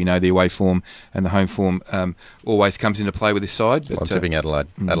topsy-turvy. You know, the away form and the home form always comes into play with this side. But, I'm tipping Adelaide.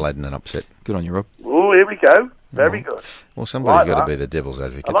 Adelaide in an upset. Good on you, Rob. Oh, here we go. Very good. Well, somebody's got to be the devil's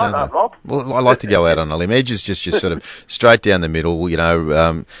advocate, I like that, Rob. Well, I like to go out on a limb. Edge is just sort of straight down the middle, you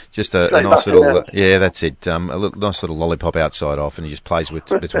know, just a nice little, that's it, a nice little lollipop outside off, and he just plays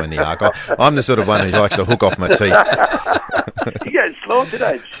between the arc. I'm the sort of one who likes to hook off my teeth. You're getting slaughtered,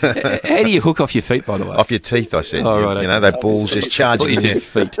 Edge. How do you hook off your feet, by the way? Off your teeth, I said. Oh, right, you know, that ball's just charging in your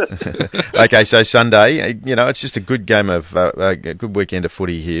feet. Okay, so Sunday, you know, it's just a good game of, a good weekend of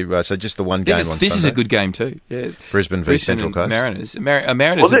footy here. So just the one game on Sunday. This is a good game too. Yeah. Brisbane v Central Coast. Mariners.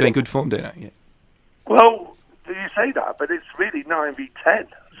 Mariners have been good form, don't they? Yeah. Well, you say that, but it's really 9v10.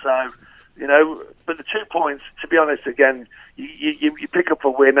 So, you know, but the 2 points, to be honest, again, you pick up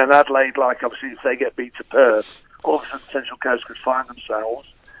a win, and Adelaide, like obviously if they get beat to Perth, all of a sudden Central Coast could find themselves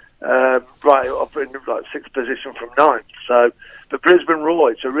right up in like 6th position from 9th. So, but Brisbane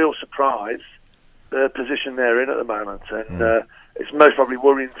Roar, it's a real surprise the position they're in at the moment, and it's most probably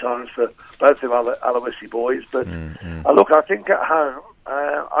worrying times for both the Aloisi boys. But look, I think at home,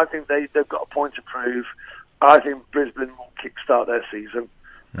 I think they've got a point to prove. I think Brisbane will kickstart their season,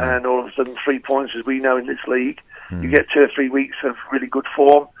 and all of a sudden 3 points, as we know in this league, you get 2 or 3 weeks of really good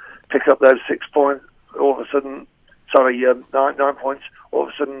form, pick up those 6 points. All of a sudden, 9 points. All of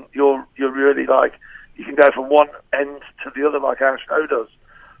a sudden, you're really like you can go from one end to the other like our show does.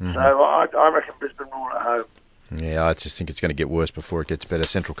 So I reckon Brisbane Roar at home. Yeah, I just think it's going to get worse before it gets better.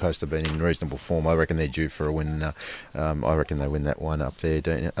 Central Coast have been in reasonable form. I reckon they're due for a win. I reckon they win that one up there,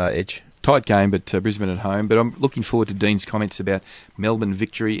 Edge. Tight game, but Brisbane at home. But I'm looking forward to Dean's comments about Melbourne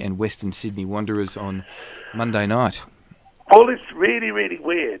Victory and Western Sydney Wanderers on Monday night. Well, it's really, really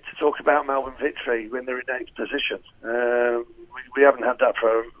weird to talk about Melbourne Victory when they're in 8th position. We haven't had that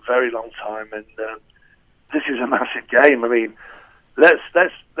for a very long time, and this is a massive game. I mean, let's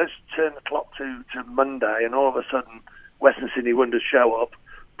turn the clock to Monday, and all of a sudden Western Sydney Wanderers show up,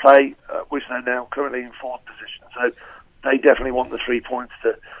 play, which they're now currently in 4th position. So they definitely want the 3 points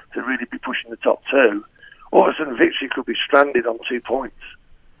to really be pushing the top 2. All of a sudden Victory could be stranded on 2 points,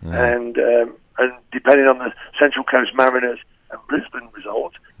 and depending on the Central Coast Mariners and Brisbane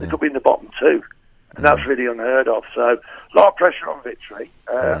result, they could be in the bottom 2, and that's really unheard of. So a lot of pressure on Victory.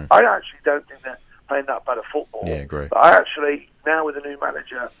 I actually don't think they're playing that bad of football. Yeah, great. But I actually, now with a new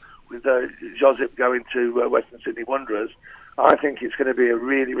manager, with Josip going to Western Sydney Wanderers, I think it's going to be a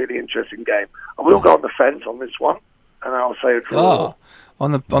really, really interesting game. I will go on the fence on this one, and I'll say a draw. Oh,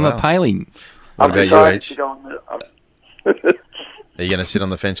 on the paling. What about you, Edge? Are you going to sit on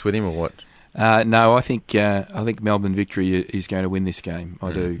the fence with him or what? No, I think Melbourne Victory is going to win this game.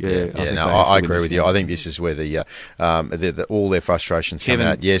 I do. I agree with you. I think this is where all their frustrations come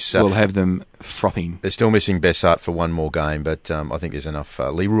out. Yes, we'll have them frothing. They're still missing Bessart for one more game, but I think there's enough.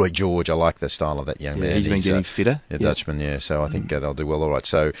 Leroy George, I like the style of that young man. He's been getting fitter. Dutchman, yeah. So I think they'll do well. All right.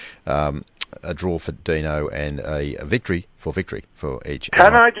 So a draw for Dino and a victory for each.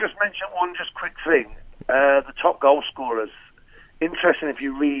 Can I just mention one quick thing? The top goal scorers. Interesting if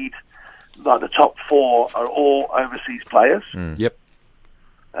you read. Like the top 4 are all overseas players. Yep.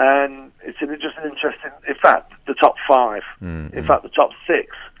 And it's just an interesting. In fact, the top 5. In fact, the top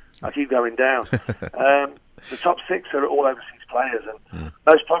 6. I keep going down. The top 6 are all overseas players, and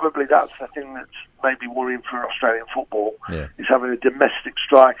most probably that's the thing that's maybe worrying for Australian football. Is having a domestic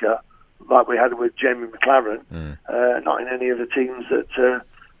striker like we had with Jamie McLaren, not in any of the teams that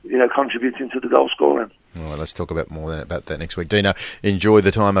contributing to the goal scoring. All right, let's talk about more about that next week. Dino, enjoy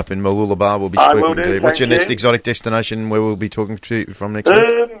the time up in Mooloolaba. We'll be speaking to you. What's your next exotic destination where we'll be talking to you from next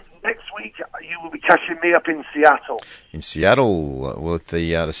week? Next week, you will be catching me up in Seattle. In Seattle, with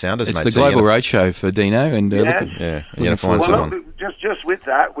the Sounders, it's mate. It's the Global Roadshow for Dino. And you're going to find someone. Just with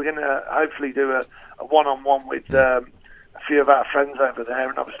that, we're going to hopefully do a one-on-one with a few of our friends over there,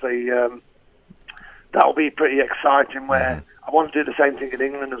 and obviously that'll be pretty exciting where... I want to do the same thing in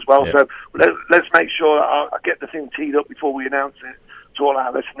England as well. So let's make sure I get the thing teed up before we announce it to all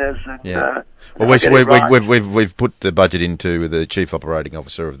our listeners. And, well, we've put the budget into the Chief Operating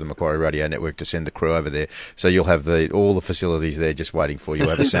Officer of the Macquarie Radio Network to send the crew over there, so you'll have all the facilities there just waiting for you.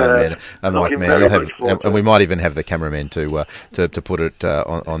 Have a sound man, a mic man, and we might even have the cameraman to put it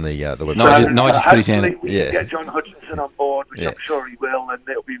on the website. Nigel's put his hand. We can get John Hutchinson on board, which I'm sure he will, and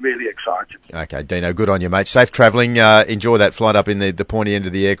it'll be really exciting. Okay, Dino, good on you, mate. Safe travelling. Enjoy that flight up in the pointy end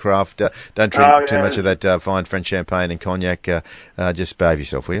of the aircraft. Don't drink too much of that fine French champagne and cognac. Just behave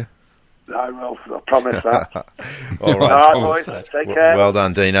yourself, will you? I will. I promise that. All right, boys. Take care. Well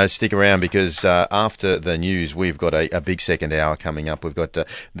done, Dino. Stick around because after the news, we've got a big second hour coming up. We've got the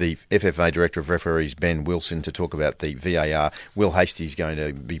FFA Director of Referees, Ben Wilson, to talk about the VAR. Will Hastie's going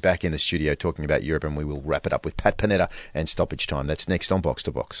to be back in the studio talking about Europe, and we will wrap it up with Pat Panetta and stoppage time. That's next on Box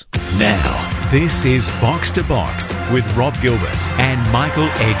to Box. Now, this is Box to Box with Rob Gilbert and Michael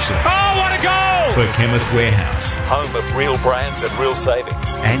Edgley. Oh, what a goal! For Chemist Warehouse. Home of real brands and real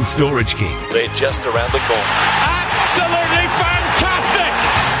savings. And Storage King. They're just around the corner. Absolutely fantastic!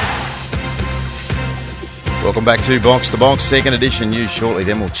 Welcome back to Box, second edition. News shortly.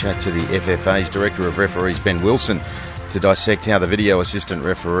 Then we'll chat to the FFA's Director of Referees, Ben Wilson, to dissect how the video assistant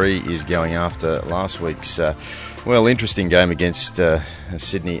referee is going after last week's interesting game against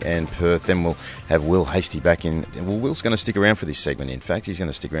Sydney and Perth. Then we'll have Will Hastie back in. Well, Will's going to stick around for this segment. In fact, he's going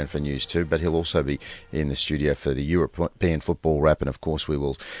to stick around for news too, but he'll also be in the studio for the European football wrap. And of course, we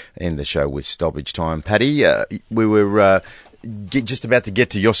will end the show with stoppage time. Paddy, we were just about to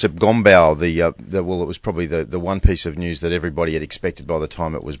get to Josip Gombau. It was probably the one piece of news that everybody had expected by the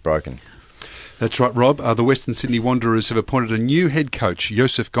time it was broken. That's right, Rob. The Western Sydney Wanderers have appointed a new head coach,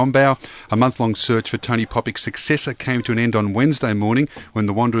 Josip Gombau. A month-long search for Tony Popic's successor came to an end on Wednesday morning when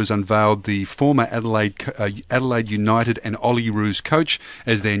the Wanderers unveiled the former Adelaide United and Olyroos coach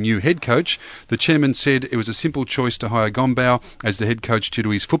as their new head coach. The chairman said it was a simple choice to hire Gombau as the head coach due to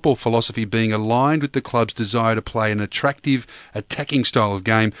his football philosophy being aligned with the club's desire to play an attractive, attacking style of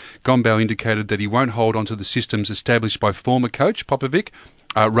game. Gombau indicated that he won't hold on to the systems established by former coach Popovic.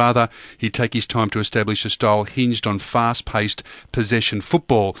 Rather, he'd take his time to establish a style hinged on fast-paced possession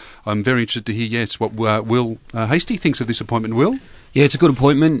football. I'm very interested to hear, what Will Hastie thinks of this appointment, Will? Yeah, it's a good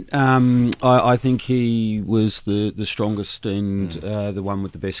appointment. I think he was the strongest and the one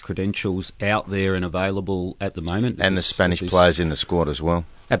with the best credentials out there and available at the moment. And the Spanish players in the squad as well.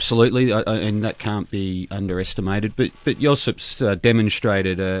 Absolutely, and that can't be underestimated. But Josip's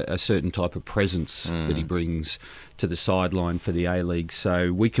demonstrated a certain type of presence that he brings to the sideline for the A-League.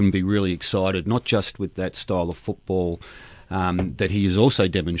 So we can be really excited, not just with that style of football, that he has also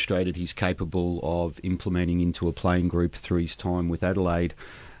demonstrated he's capable of implementing into a playing group through his time with Adelaide.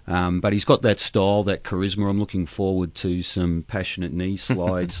 But he's got that style, that charisma. I'm looking forward to some passionate knee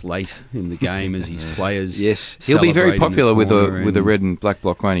slides late in the game as his players. Yes, he'll be very popular with the red and black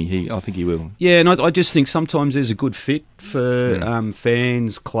block, won't he? I think he will. Yeah, and I just think sometimes there's a good fit for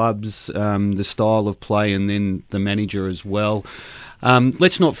fans, clubs, the style of play, and then the manager as well.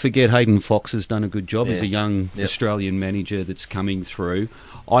 Let's not forget Hayden Fox has done a good job as a young Australian manager that's coming through.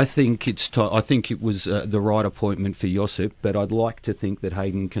 I think it was the right appointment for Josip, but I'd like to think that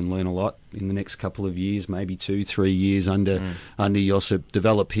Hayden can learn a lot in the next couple of years, maybe 2-3 years under Josip,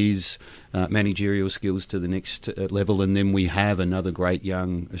 develop his managerial skills to the next level, and then we have another great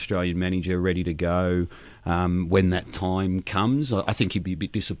young Australian manager ready to go when that time comes. I think he'd be a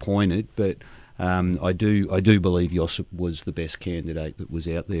bit disappointed, but I do believe Josip was the best candidate that was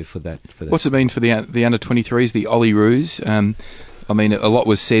out there for that. What's it mean for the under-23s, the Olyroos? I mean, a lot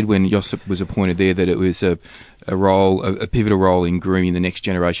was said when Josip was appointed there that it was a pivotal role in grooming the next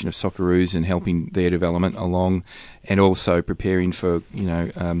generation of Socceroos and helping their development along, and also preparing for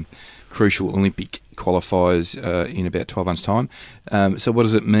crucial Olympic qualifiers in about 12 months' time. So what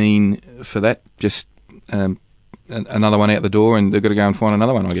does it mean for that? Just another one out the door, and they've got to go and find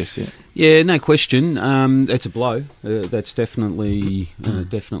another one, I guess. Yeah, no question. That's a blow. That's definitely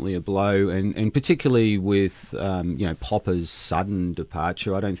a blow, and particularly with Popper's sudden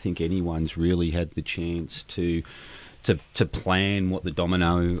departure, I don't think anyone's really had the chance to plan what the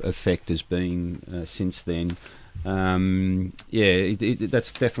domino effect has been since then. That's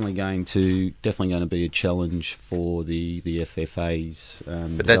definitely going to be a challenge for the FFA's.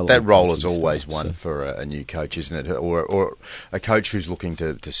 But that role is always one for a new coach, isn't it? Or a coach who's looking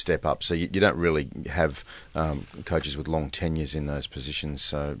to step up. So you don't really have coaches with long tenures in those positions.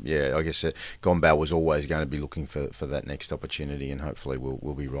 So yeah, I guess Gombau was always going to be looking for that next opportunity, and hopefully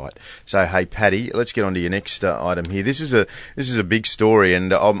we'll be right. So hey, Paddy, let's get on to your next item here. This is a big story,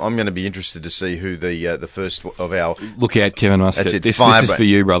 and I'm going to be interested to see who the first of our. Look out, Kevin Muscat. That's it. This is for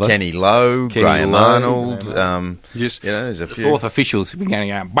you, brother. Kenny Lowe, Graham Arnold. Yes. There's a few. Fourth officials are going to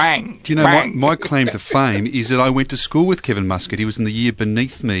go bang. Do you know, bang. my claim to fame is that I went to school with Kevin Muscat. He was in the year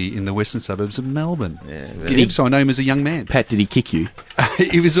beneath me in the western suburbs of Melbourne. Yeah, so I know him as a young man. Pat, did he kick you?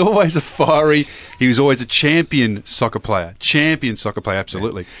 He was always a fiery. He was always a champion soccer player.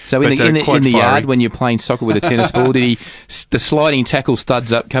 Absolutely. So in the yard when you're playing soccer with a tennis ball, did the sliding tackle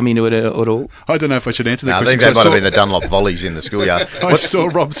studs up come into it at all? I don't know if I should answer that question. I think that might have been the Dunlop volleys in the schoolyard. I saw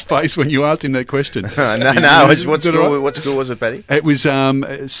Rob's face when you asked him that question. What school was it, Paddy? It was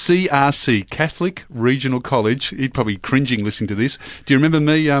CRC, Catholic Regional College. He'd probably cringing listening to this. Do you remember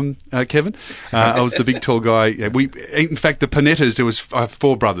me, Kevin? I was the big tall guy. In fact, the Panettas, there was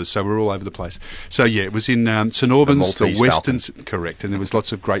 4 brothers, so we're all over the place. So yeah, it was in St Albans, the Westerns, correct, and there was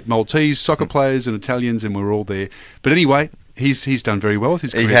lots of great Maltese soccer players and Italians, and we're all there. But anyway, he's done very well with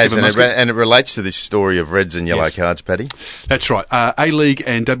his career. He has, and it relates to this story of reds and yellow cards, Paddy. That's right. A-League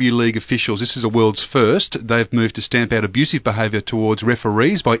and W-League officials, this is a world's first. They've moved to stamp out abusive behaviour towards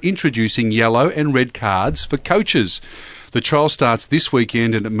referees by introducing yellow and red cards for coaches. The trial starts this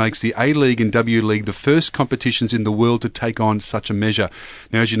weekend, and it makes the A-League and W-League the first competitions in the world to take on such a measure.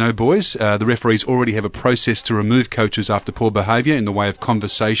 Now, as you know, boys, the referees already have a process to remove coaches after poor behaviour in the way of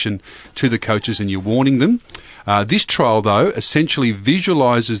conversation to the coaches, and you're warning them. This trial, though, essentially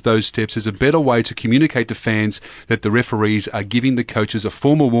visualises those steps as a better way to communicate to fans that the referees are giving the coaches a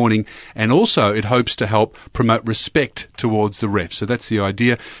formal warning, and also it hopes to help promote respect towards the refs. So that's the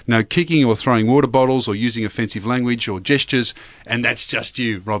idea. No kicking or throwing water bottles or using offensive language or gestures, and that's just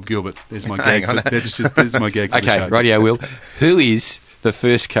you, Rob Gilbert. There's my gag. There's my gag. Okay, radio Will. Who is the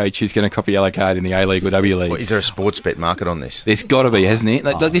first coach who's going to copy yellow card in the A-League or W-League? Is there a sports bet market on this? There's got to be, hasn't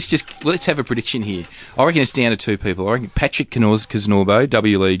there? Let's have a prediction here. I reckon it's down to 2 people. I reckon Patrick Kaznorbo,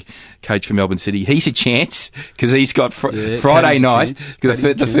 W-League coach for Melbourne City. He's a chance because he's got Friday night.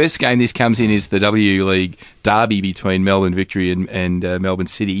 The first game this comes in is the W-League derby between Melbourne Victory and Melbourne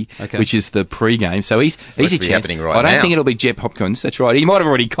City, which is the pre-game. So he's a chance. Right, I don't think it'll be Jep Hopkins. That's right. He might have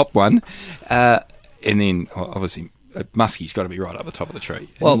already copped one. And then, obviously, Muskie's got to be right up the top of the tree.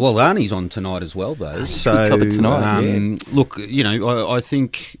 Well, Arnie's on tonight as well, though. So tonight. Look, I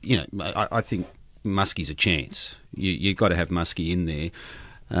think Muskie's a chance. You've got to have Muskie in there.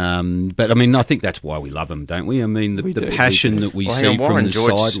 But I mean, I think that's why we love him, don't we? I mean, the passion that we see from Warren the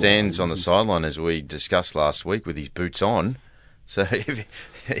George sideline. stands on the sideline as we discussed last week with his boots on. So if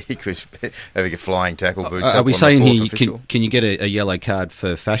he could having a flying tackle boots up. Are we on saying the here, can you get a yellow card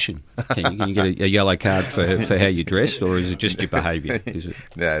for fashion? Can you get a yellow card for how you dressed, or is it just your behaviour?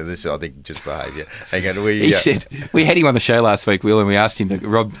 No, this I think just behaviour. He said we had him on the show last week, Will, and we asked him.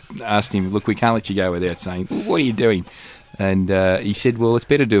 Rob asked him, "Look, we can't let you go without saying what are you doing." And he said, "Well, it's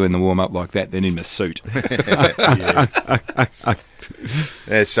better doing the warm up like that than in a suit."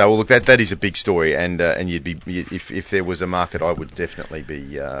 Yeah, so look, that is a big story, and you'd be if there was a market, I would definitely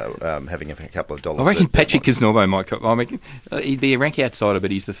be having a couple of dollars. I reckon Patrick Kaznorbo might. I mean, he'd be a rank outsider,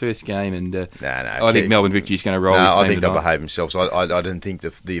 but he's the first game, and I think Melbourne Victory's going to roll. I think they'll behave themselves. I don't think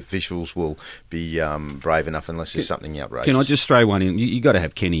the officials will be brave enough unless there's something outrageous. Can I just throw one in? You got to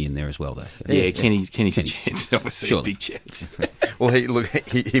have Kenny in there as well, though. Yeah, Kenny's a chance, obviously a big chance. Well,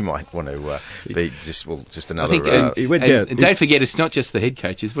 he might want to be just another. I think, and don't forget, it's not just the head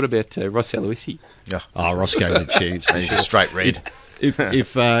coaches. What about Ross Aloisi? Roscoe's a chance. He's a straight red. If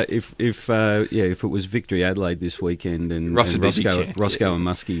it was Victory Adelaide this weekend and Roscoe and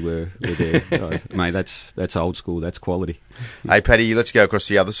Muskie were there, mate, that's old school. That's quality. Hey, Paddy, let's go across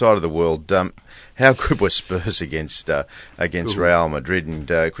the other side of the world. How good were Spurs against Real Madrid? And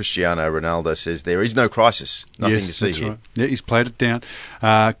Cristiano Ronaldo says there is no crisis, nothing to see here. Right. Yeah, he's played it down.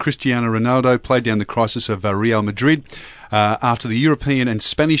 Cristiano Ronaldo played down the crisis of Real Madrid. After the European and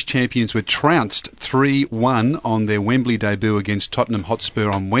Spanish champions were trounced 3-1 on their Wembley debut against Tottenham Hotspur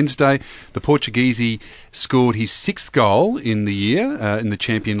on Wednesday, the Portuguese scored his 6th goal in the year in the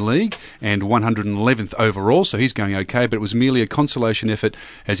Champions League and 111th overall, so he's going okay, but it was merely a consolation effort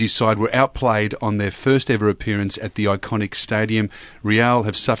as his side were outplayed on their first ever appearance at the iconic stadium. Real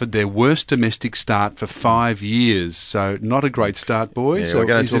have suffered their worst domestic start for 5 years, so not a great start, boys. Yeah, we're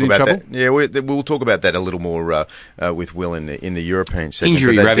going to talk about that. Yeah, we'll talk about that a little more with Will in the European segment.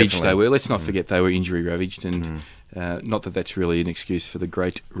 Injury ravaged they were. Let's not forget they were injury ravaged, and not that that's really an excuse for the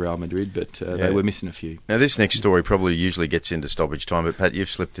great Real Madrid, but they were missing a few. Now this next story probably usually gets into stoppage time, but Pat,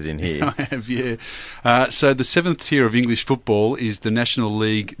 you've slipped it in here. I have, yeah. So the 7th tier of English football is the National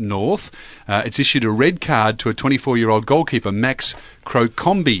League North. It's issued a red card to a 24-year-old goalkeeper, Max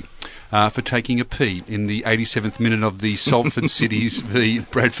Crocombe. for taking a pee in the 87th minute of the Salford City's v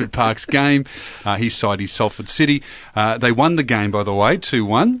Bradford Parks game. His side is Salford City. They won the game, by the way,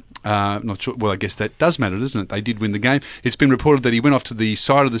 2-1. Not sure. Well, I guess that does matter, doesn't it? They did win the game. It's been reported that he went off to the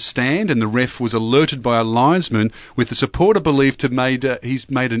side of the stand, and the ref was alerted by a linesman, with the supporter believed to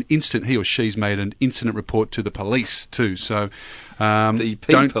he or she's made an incident report to the police too. So the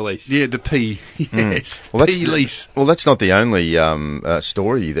P police. Yeah, the P. Yes. Well, police. Well, that's not the only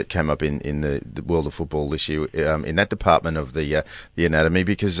story that came up in the world of football this year in that department of the anatomy,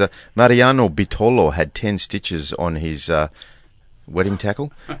 because Mariano Bitolo had 10 stitches on his wedding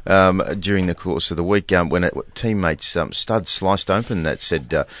tackle during the course of the week when teammates' studs sliced open that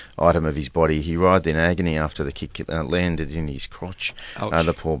said item of his body. He writhed in agony after the kick landed in his crotch,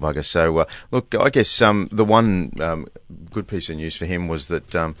 the poor bugger. So, look, I guess the one good piece of news for him was that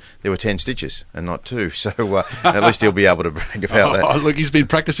there were 10 stitches and not 2, so at least he'll be able to brag about that. Oh, look, he's been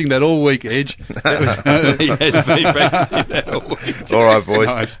practising that all week, Edge. He has been practising that all week. All right, boys.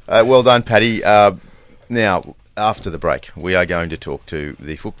 Nice. Well done, Paddy. Now, after the break, we are going to talk to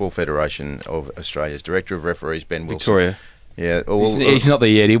the Football Federation of Australia's Director of Referees, Ben Wilson. Victoria. Yeah, he's not there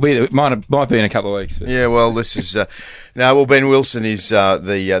yet. It might be in a couple of weeks. But. Yeah, well, this is Ben Wilson is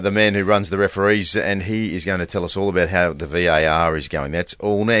the man who runs the referees, and he is going to tell us all about how the VAR is going. That's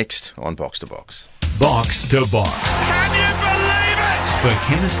all next on Box to Box. Box to Box. Can you believe it? For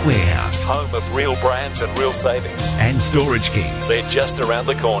Chemist Warehouse Home of real brands and real savings. and Storage King. They're just around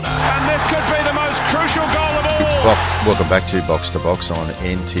the corner. And this could be the most crucial goal of all. Well, welcome back to Box on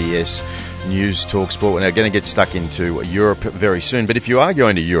NTS News Talk Sport. We're now going to get stuck into Europe very soon, but if you are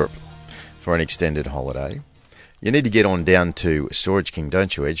going to Europe for an extended holiday, you need to get on down to Storage King,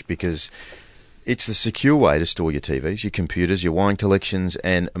 don't you, Edge? Because it's the secure way to store your TVs, your computers, your wine collections,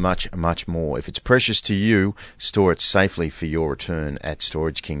 and much, much more. If it's precious to you, store it safely for your return at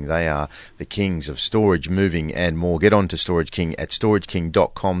Storage King. They are the kings of storage, moving, and more. Get on to Storage King at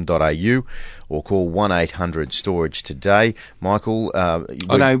storageking.com.au or call 1-800-STORAGE today. Michael?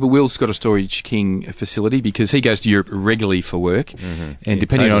 I know, but Will's got a Storage King facility because he goes to Europe regularly for work, Mm-hmm. and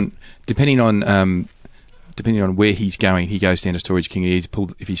depending on where he's going, he goes down to Storage King.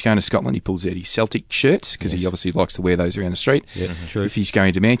 If he's going to Scotland, he pulls out his Celtic shirts because he obviously likes to wear those around the street. Yeah, true. If he's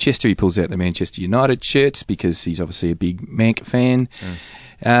going to Manchester, he pulls out the Manchester United shirts because he's obviously a big Manc fan.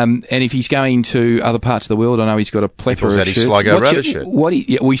 And if he's going to other parts of the world, I know he's got a plethora of shirts. He pulls out his Sligo Raiders shirt.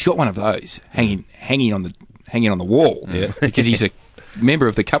 He's got one of those hanging on the wall because he's a member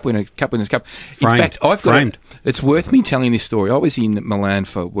of the Cup Winners' Cup. In fact, I've got. It's worth me telling this story. I was in Milan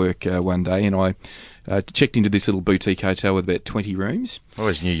for work one day, and I checked into this little boutique hotel with about 20 rooms. I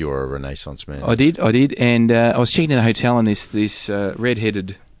always knew you were a Renaissance man. I did, and I was checking into the hotel, and this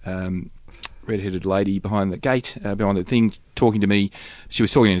red-headed lady behind the gate, behind the thing, talking to me. She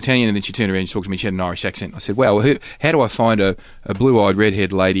was talking in Italian, and then she turned around and talked to me. She had an Irish accent. I said, "Well, how do I find a blue-eyed,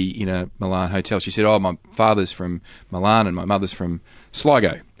 red-haired lady in a Milan hotel?" She said, "Oh, my father's from Milan and my mother's from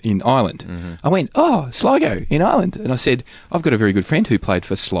Sligo in Ireland." Mm-hmm. I went, "Oh, Sligo in Ireland," and I said, "I've got a very good friend who played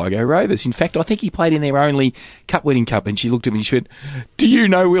for Sligo Rovers. In fact, I think he played in their only cup-winning cup." And she looked at me and she went, "Do you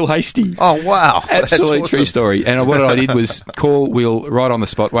know Will Hasty?" Oh, wow. Absolutely That's true awesome. story. And what I did was call Will right on the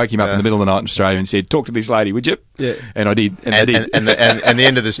spot, wake him up in the middle of the night in Australia and said, "Talk to this lady, would you?" Yeah. And I did. And the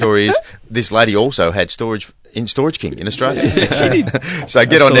end of the story is this lady also had storage in Storage King in Australia. She did. So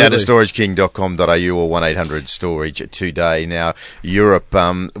get on down to storageking.com.au or 1-800-STORAGE today. Now, Europe,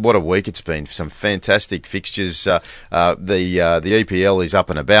 what a week it's been. Some fantastic fixtures. The EPL is up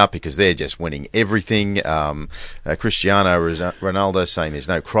and about because they're just winning everything. Cristiano Ronaldo saying there's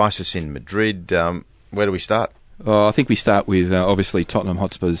no crisis in Madrid. Where do we start? I think we start with, obviously, Tottenham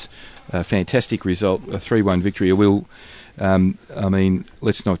Hotspur's fantastic result, a 3-1 victory.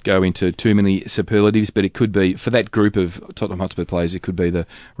 Let's not go into too many superlatives, but it could be, for that group of Tottenham Hotspur players, it could be the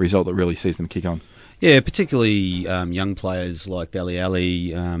result that really sees them kick on. Yeah, particularly young players like Dele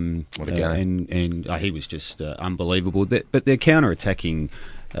Alli, What a game. and he was just unbelievable. But their counter-attacking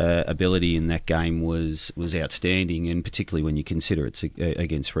ability in that game was outstanding, and particularly when you consider it's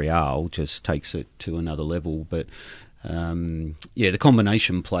against Real, just takes it to another level. But the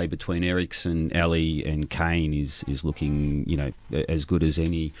combination play between Eriksen, Ali, and Kane is looking, as good as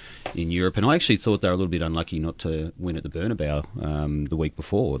any in Europe. And I actually thought they were a little bit unlucky not to win at the Bernabeu the week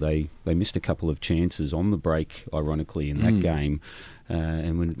before. They missed a couple of chances on the break, ironically, in that game,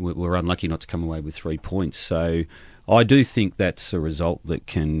 and were unlucky not to come away with 3 points. So I do think that's a result that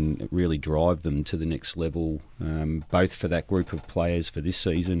can really drive them to the next level, both for that group of players for this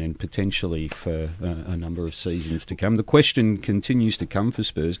season and potentially for a number of seasons to come. The question continues to come for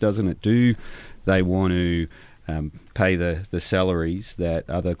Spurs, doesn't it? Do they want to pay the salaries that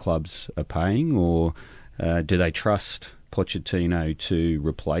other clubs are paying, or do they trust Pochettino to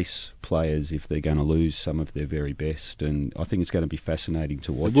replace players if they're going to lose some of their very best? And I think it's going to be fascinating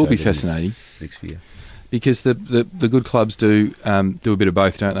to watch. It will be fascinating next year, because the good clubs do a bit of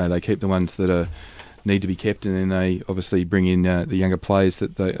both, don't they? They keep the ones that need to be kept, and then they obviously bring in the younger players.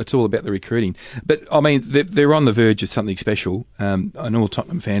 It's all about the recruiting. But I mean, they're on the verge of something special. And all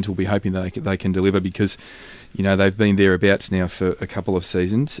Tottenham fans will be hoping they can deliver, because they've been thereabouts now for a couple of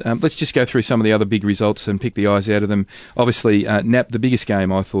seasons. Let's just go through some of the other big results and pick the eyes out of them. Obviously, the biggest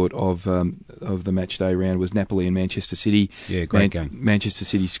game I thought of the match day round was Napoli and Manchester City. Yeah, great game. Manchester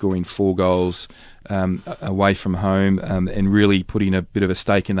City scoring 4 goals away from home, and really putting a bit of a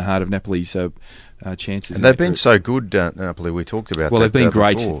stake in the heart of Napoli's chances. And they've been so good, Napoli. We talked about. Well, that, they've been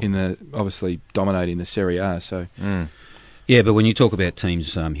great before. obviously dominating the Serie A. So. Yeah, but when you talk about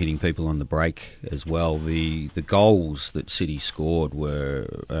teams hitting people on the break as well, the goals that City scored were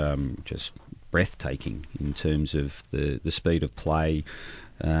just breathtaking in terms of the speed of play.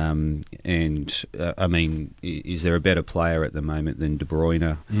 I mean, is there a better player at the moment than De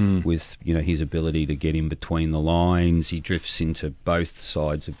Bruyne with his ability to get in between the lines? He drifts into both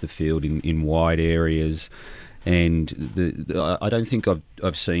sides of the field in wide areas. And I don't think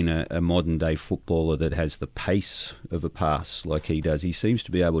I've seen a modern day footballer that has the pace of a pass like he does. He seems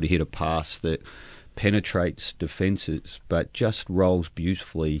to be able to hit a pass that penetrates defences, but just rolls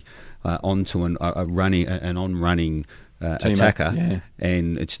beautifully onto an on-running attacker. Yeah.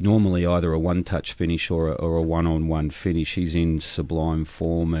 And it's normally either a one-touch finish or a one-on-one finish. He's in sublime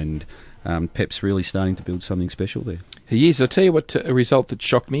form, and Pep's really starting to build something special there. He is. I'll tell you what, a result that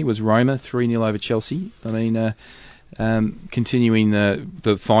shocked me was Roma 3-0 over Chelsea. I mean, continuing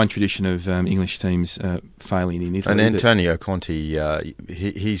the fine tradition of English teams failing in Italy. And Antonio Conte,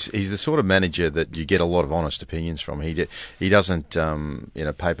 he's the sort of manager that you get a lot of honest opinions from. He doesn't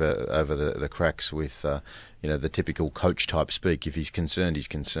paper over the cracks with the typical coach type speak. If he's concerned, he's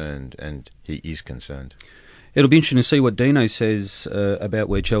concerned, and he is concerned. It'll be interesting to see what Dino says about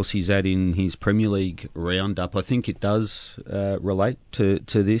where Chelsea's at in his Premier League roundup. I think it does relate to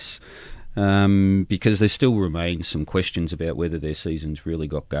this, because there still remain some questions about whether their season's really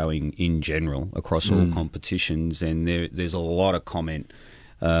got going in general across all competitions, and there's a lot of comment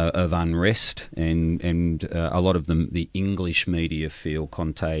of unrest, and a lot of the English media feel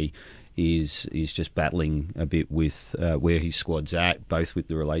Conte is just battling a bit with where his squad's at, both with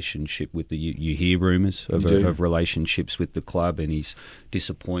the relationship with you hear rumours of relationships with the club, and his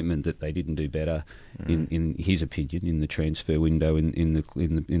disappointment that they didn't do better in his opinion in the transfer window in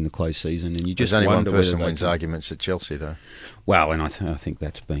the close season. And you just There's only wonder one person whether wins arguments at Chelsea, though. Well, and I think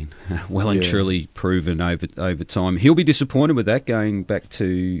that's been well and truly proven over time. He'll be disappointed with that, going back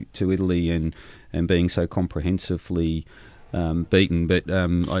to Italy and being so comprehensively beaten, but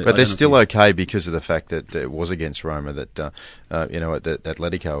they're still okay because of the fact that it was against Roma that that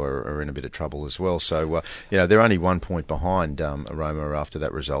Atletico are in a bit of trouble as well. So they're only 1 point behind Roma after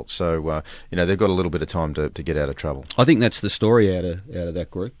that result. So they've got a little bit of time to get out of trouble. I think that's the story out of that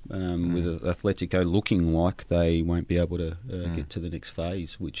group, with Atletico looking like they won't be able to get to the next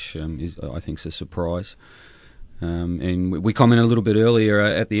phase, which is I think is a surprise. And we commented a little bit earlier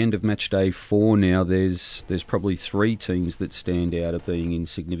at the end of match day 4 now, there's probably 3 teams that stand out of being in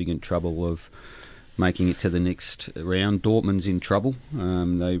significant trouble of making it to the next round. Dortmund's in trouble.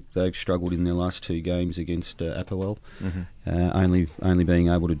 They've struggled in their last 2 games against Apoel, only being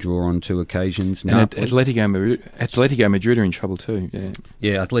able to draw on 2 occasions. And Atletico Madrid are in trouble too.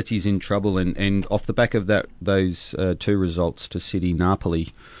 Yeah, Atleti's in trouble, and off the back of those 2 results to City,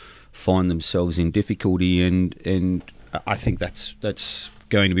 Napoli find themselves in difficulty, and I think that's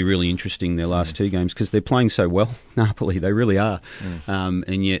going to be really interesting, their last 2 games, because they're playing so well, Napoli, they really are.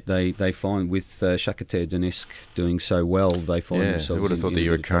 And yet they find, with Shakhtar Donetsk doing so well, they find themselves. Who would have thought the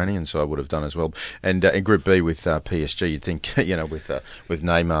Ukrainian side would have done as well? And in Group B with PSG, you'd think with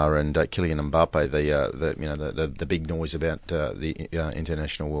Neymar and Kylian Mbappe, the big noise about the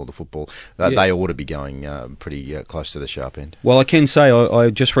international world of football, they ought to be going pretty close to the sharp end. Well, I can say I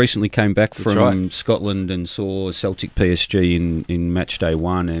just recently came back from Scotland and saw Celtic PSG in match day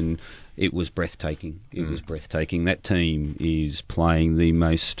 1, and it was breathtaking. It was breathtaking. That team is playing the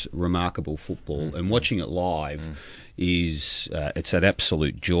most remarkable football, and watching it live, is it's an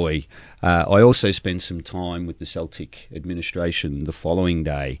absolute joy. I also spent some time with the Celtic administration the following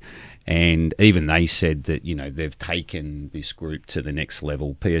day, and even they said that, you know, they've taken this group to the next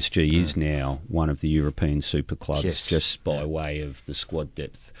level. PSG is now one of the European super clubs, just by way of the squad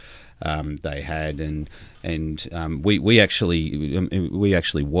depth they had, and we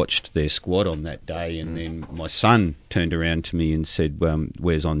actually watched their squad on that day, and then my son turned around to me and said,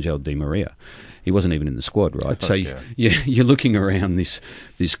 "Where's Angel Di Maria?" He wasn't even in the squad, right? So you're looking around this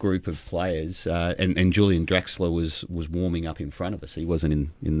group of players, and Julian Draxler was warming up in front of us. He wasn't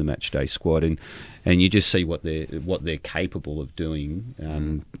in the match day squad, and you just see what they're capable of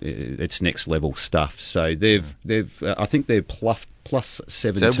doing. It's next level stuff. So they've I think they're plus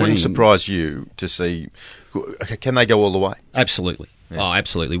 17. So it wouldn't surprise you to see. Can they go all the way? Absolutely. Yeah. Oh,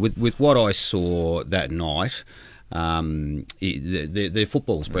 absolutely. With what I saw that night. Their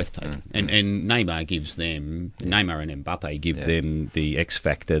football's breathtaking, and Neymar gives them, Neymar and Mbappe give them the X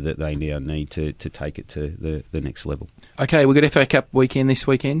factor that they now need to take it to the next level. Okay, we've got FA Cup weekend this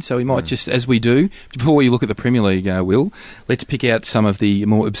weekend, so we might just, as we do, before we look at the Premier League, Will, let's pick out some of the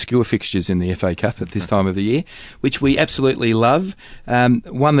more obscure fixtures in the FA Cup at this time of the year, which we absolutely love.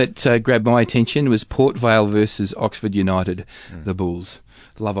 One that grabbed my attention was Port Vale versus Oxford United, the Bulls.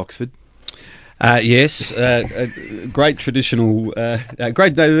 Love Oxford. Yes, great traditional.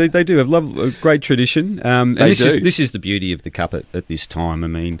 Great, they do have great tradition. And this is the beauty of the Cup at this time. I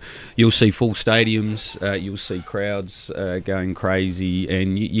mean, you'll see full stadiums, you'll see crowds going crazy,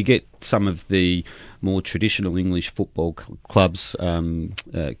 and you get some of the more traditional English football clubs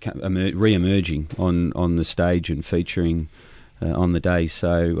re-emerging on the stage and featuring. On the day,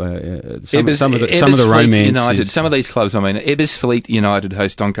 so some of the romance. United, some of these clubs. I mean, Ebbsfleet United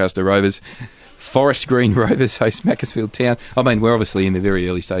host Doncaster Rovers. Forest Green Rovers host Macclesfield Town. I mean, we're obviously in the very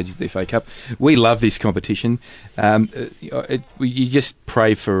early stages of the FA Cup. We love this competition. You just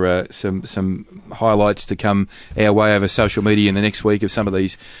pray for some highlights to come our way over social media in the next week of some of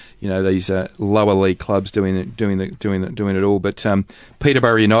these, these lower league clubs doing it all. But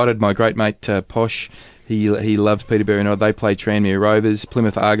Peterborough United, my great mate Posh. He loves Peterborough United. They play Tranmere Rovers.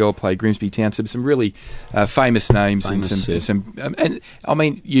 Plymouth Argyle play Grimsby Town. Some really famous names and I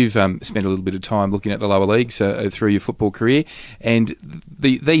mean, you've spent a little bit of time looking at the lower leagues through your football career, and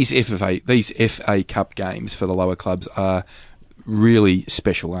these FA Cup games for the lower clubs are really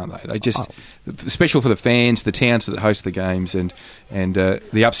special, aren't they? They just special for the fans, the towns that host the games, and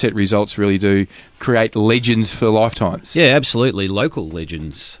the upset results really do create legends for lifetimes. Yeah, absolutely, local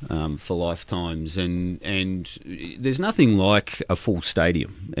legends for lifetimes, and there's nothing like a full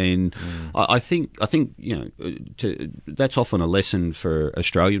stadium, and I think that's often a lesson for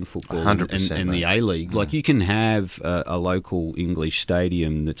Australian football 100%, and the A-League. Like, you can have a local English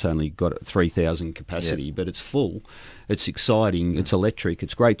stadium that's only got 3,000 capacity, but it's full. It's exciting, it's electric,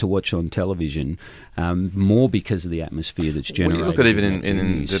 it's great to watch on television, more because of the atmosphere that's generated. Well, you look at even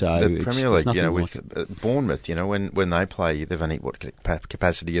in the Premier League, with Bournemouth, when they play, they've only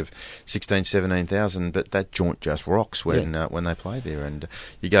capacity of 16,000, 17,000, but that joint just rocks when they play there. And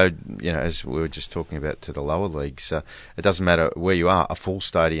you go, as we were just talking about, to the lower leagues, it doesn't matter where you are, a full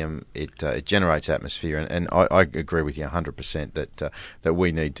stadium, it generates atmosphere, and I agree with you 100% that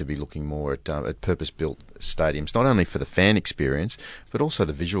we need to be looking more at purpose-built stadiums, not only for the fan experience, but also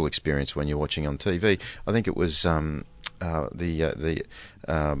the visual experience when you're watching on TV. I think it was the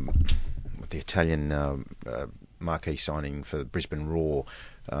Italian marquee signing for the Brisbane Roar,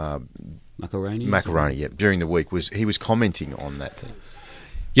 Macaroni, during the week he was commenting on that thing.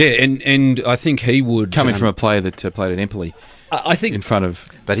 Yeah, and I think he would coming from a player that played at Empoli. I think in front of,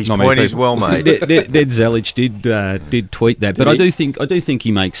 but his point is well made. Ned Zelic did tweet that, but I do think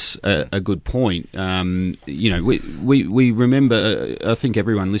he makes a good point. We remember. I think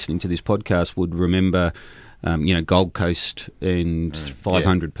everyone listening to this podcast would remember. Gold Coast and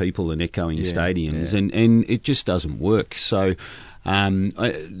 500 people and echoing stadiums, and it just doesn't work. So.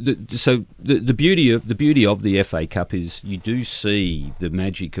 The beauty of the FA Cup is you do see the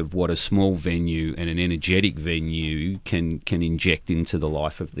magic of what a small venue and an energetic venue can inject into the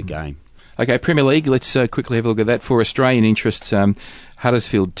life of the game. Okay, Premier League. Let's quickly have a look at that. For Australian interests,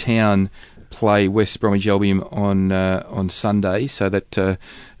 Huddersfield Town play West Bromwich Albion on Sunday, so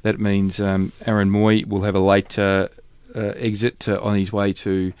that means Aaron Moy will have a late exit on his way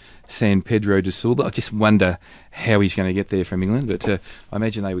to San Pedro de Sul. I just wonder how he's going to get there from England, but I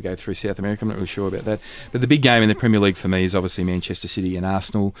imagine they would go through South America. I'm not really sure about that. But the big game in the Premier League for me is obviously Manchester City and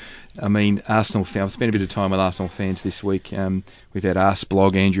Arsenal. I mean, Arsenal fans, I've spent a bit of time with Arsenal fans this week. We've had Arse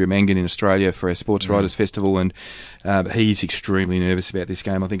Blog, Andrew Mangan in Australia for our Sports Writers Festival, and he's extremely nervous about this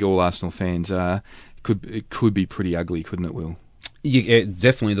game. I think all Arsenal fans are. It could be pretty ugly, couldn't it, Will? Yeah,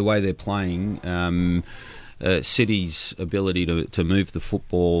 definitely the way they're playing. City's ability to move the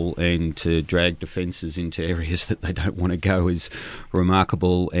football and to drag defences into areas that they don't want to go is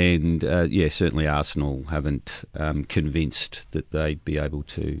remarkable, and certainly Arsenal haven't convinced that they'd be able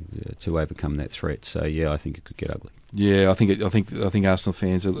to overcome that threat. So I think it could get ugly. Yeah, I think Arsenal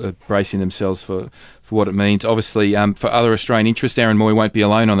fans are bracing themselves for what it means. Obviously, for other Australian interests, Aaron Moy won't be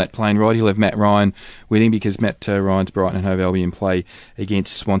alone on that plane ride. He'll have Matt Ryan with him because Matt Ryan's Brighton and Hove Albion play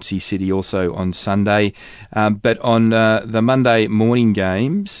against Swansea City also on Sunday. But on the Monday morning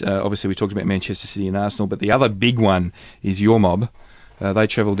games, obviously we talked about Manchester City and Arsenal, but the other big one is your mob. They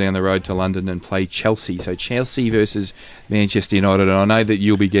travel down the road to London and play Chelsea. So Chelsea versus Manchester United, and I know that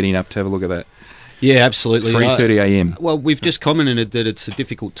you'll be getting up to have a look at that. Yeah, absolutely. 3:30 a.m. Well, we've just commented that it's a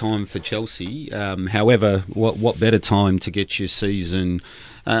difficult time for Chelsea. However, what better time to get your season?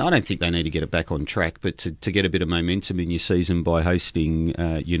 I don't think they need to get it back on track, but to get a bit of momentum in your season by hosting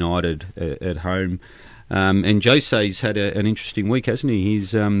United at home. And Jose's had an interesting week, hasn't he?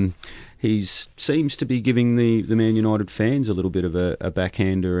 He seems to be giving the Man United fans a little bit of a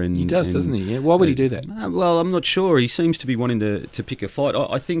backhander. And he does, doesn't he? Yeah. Why would he do that? Well, I'm not sure. He seems to be wanting to pick a fight.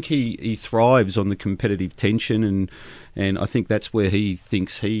 I think he thrives on the competitive tension, and I think that's where he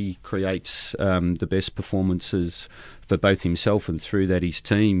thinks he creates the best performances for both himself and through that his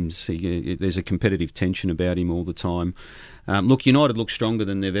teams. There's a competitive tension about him all the time. Look, United look stronger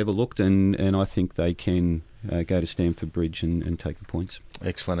than they've ever looked, and I think they can go to Stamford Bridge and take the points.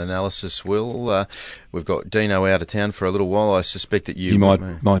 Excellent analysis, Will. We've got Dino out of town for a little while. I suspect that you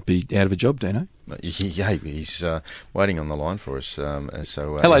might be out of a job, Dino. Yeah, he's waiting on the line for us. So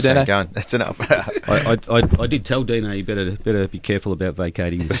hello, Dino. That's enough. I did tell Dino you better be careful about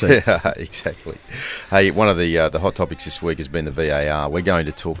vacating the seats. Yeah, exactly. Hey, one of the hot topics this week has been the VAR. We're going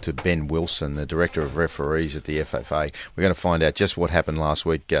to talk to Ben Wilson, the Director of Referees at the FFA. We're going to find out just what happened last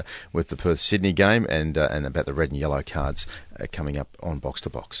week with the Perth-Sydney game and about the red and yellow cards coming up on Box to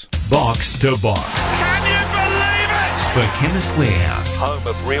Box. Box to Box. Can you believe it? For Chemist Warehouse. Home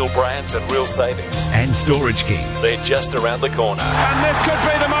of real brands and real savings. And Storage King. They're just around the corner. And this could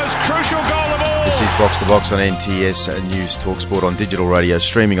be the most crucial goal of all. This is Box to Box on NTS News Talksport on digital radio,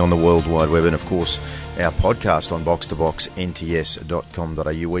 streaming on the World Wide Web, and of course our podcast on box2box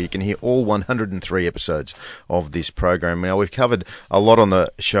nts.com.au, where you can hear all 103 episodes of this program. Now, we've covered a lot on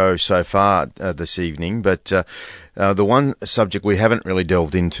the show so far this evening, but the one subject we haven't really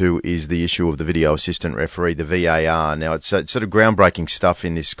delved into is the issue of the video assistant referee, the VAR. Now, it's sort of groundbreaking stuff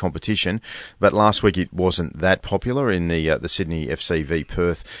in this competition, but last week it wasn't that popular in the Sydney FC v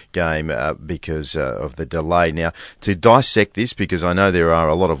Perth game because of the delay. Now, to dissect this, because I know there are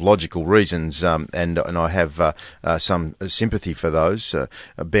a lot of logical reasons, and I have some sympathy for those,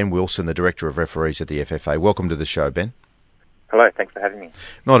 Ben Wilson, the Director of Referees at the FFA. Welcome to the show, Ben. Hello, thanks for having me.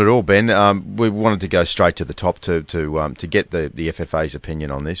 Not at all, Ben. We wanted to go straight to the top to get the FFA's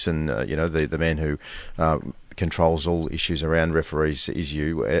opinion on this, and the man who controls all issues around referees is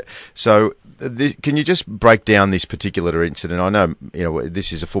you. So, can you just break down this particular incident? I know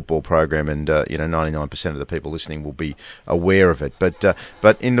this is a football program, and 99% of the people listening will be aware of it.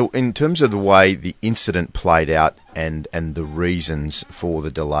 But in terms of the way the incident played out and the reasons for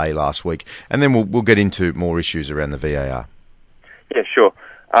the delay last week, and then we'll get into more issues around the VAR. Yeah, sure.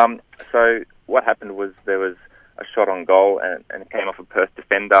 So what happened was there was a shot on goal, and it came off a Perth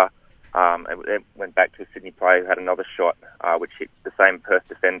defender. It went back to a Sydney player who had another shot, which hit the same Perth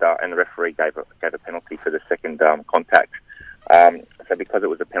defender, and the referee gave a penalty for the second contact. So because it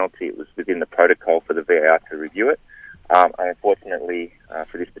was a penalty, it was within the protocol for the VAR to review it. And unfortunately,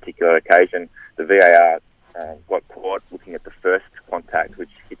 for this particular occasion, the VAR got caught looking at the first contact,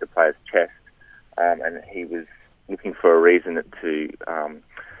 which hit the player's chest, and he was looking for a reason to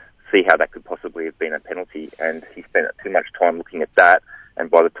see how that could possibly have been a penalty, and he spent too much time looking at that, and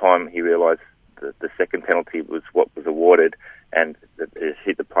by the time he realised the second penalty was what was awarded, and it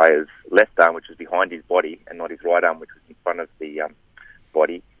hit the player's left arm, which was behind his body, and not his right arm, which was in front of the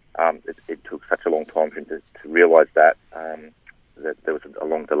body, it took such a long time for him to realise that there was a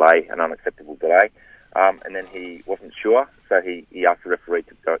long delay, an unacceptable delay, and then he wasn't sure, so he asked the referee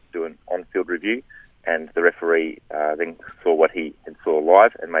to go do an on-field review, and the referee then saw what he had saw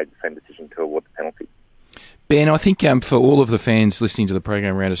live and made the same decision to award the penalty. Ben, I think for all of the fans listening to the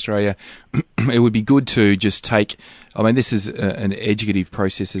program around Australia, it would be good to just take. I mean, this is an educative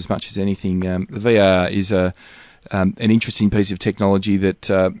process as much as anything. The VAR is an interesting piece of technology that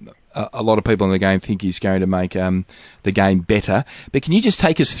a lot of people in the game think is going to make the game better. But can you just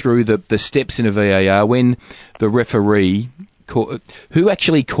take us through the steps in a VAR when the referee, who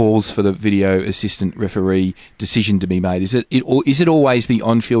actually calls for the video assistant referee decision to be made? Is it always the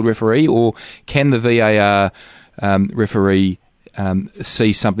on-field referee, or can the VAR referee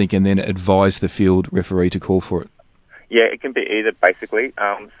see something and then advise the field referee to call for it? Yeah, it can be either, basically.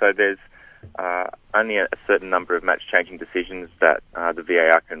 So there's only a certain number of match-changing decisions that the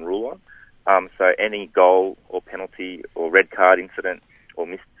VAR can rule on. So any goal or penalty or red card incident or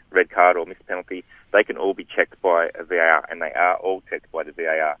missed red card or missed penalty, they can all be checked by a VAR, and they are all checked by the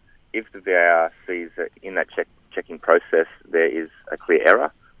VAR. If the VAR sees that in that checking process there is a clear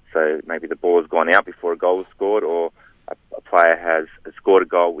error, so maybe the ball has gone out before a goal was scored, or a player has scored a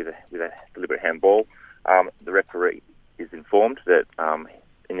goal with a deliberate handball, the referee is informed that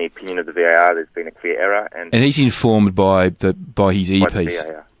in the opinion of the VAR there's been a clear error, and he's informed by his earpiece.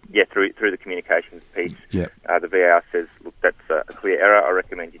 Yeah, through the communications piece. Yep. The VAR says, look, that's a clear error. I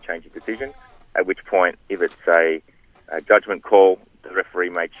recommend you change your decision. At which point, if it's a judgment call, the referee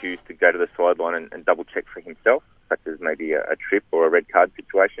may choose to go to the sideline and double check for himself, such as maybe a trip or a red card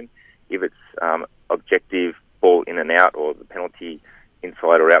situation. If it's objective ball in and out, or the penalty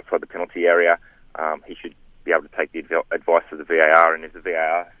inside or outside the penalty area, he should be able to take the advice of the VAR. And if the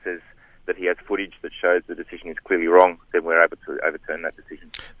VAR says that he has footage that shows the decision is clearly wrong, then we're able to overturn that decision.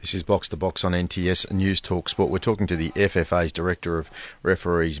 This is Box to Box on NTS News Talk Sport. We're talking to the FFA's Director of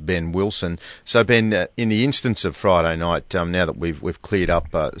Referees, Ben Wilson. So, Ben, in the instance of Friday night, now that we've cleared up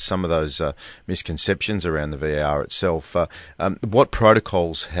some of those misconceptions around the VAR itself, what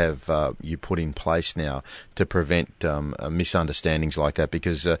protocols have you put in place now to prevent misunderstandings like that?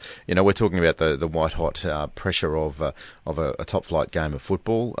 Because we're talking about the white hot pressure of a top flight game of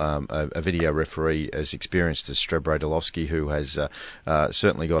football. A video referee as experienced as Streb Radelovski, who has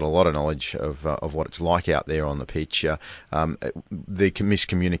certainly got a lot of knowledge of what it's like out there on the pitch. The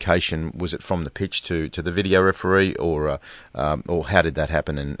miscommunication, was it from the pitch to the video referee, or how did that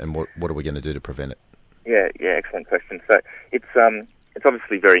happen, and what are we going to do to prevent it? Yeah, excellent question. So it's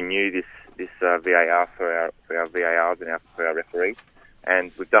obviously very new, this VAR for our VARs and for our referees, and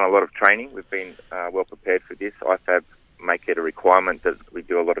we've done a lot of training. We've been well prepared for this. IFAB make it a requirement that we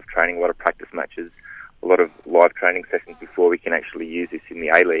do a lot of training, a lot of practice matches, a lot of live training sessions before we can actually use this in the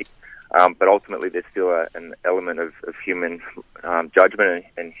A-League. But ultimately there's still an element of human judgment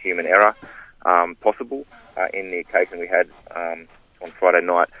and human error possible. In the occasion we had on Friday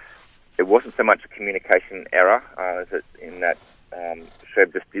night, it wasn't so much a communication error in that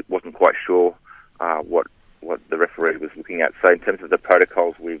Shreb just wasn't quite sure what the referee was looking at. So in terms of the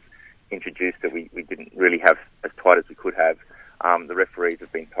protocols we've introduced that we didn't really have as tight as we could have, the referees have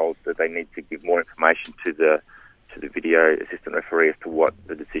been told that they need to give more information to the video assistant referee as to what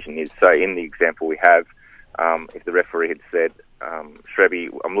the decision is. So in the example we have, if the referee had said,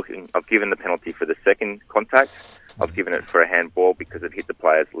 Shrebby, I've given the penalty for the second contact, I've given it for a handball because it hit the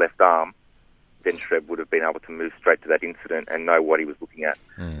player's left arm, then Shreb would have been able to move straight to that incident and know what he was looking at,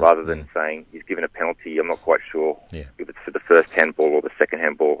 rather than saying he's given a penalty, I'm not quite sure if it's for the first handball or the second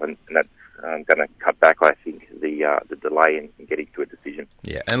handball, and that's going to cut back, I think, the delay in getting to a decision.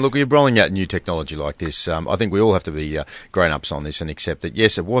 Yeah, and look, you're rolling out new technology like this. I think we all have to be grown-ups on this and accept that,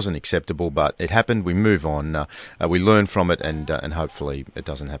 yes, it wasn't acceptable, but it happened, we move on, we learn from it, and hopefully it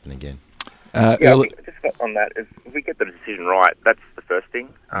doesn't happen again. I think just on that, if we get the decision right, that's the first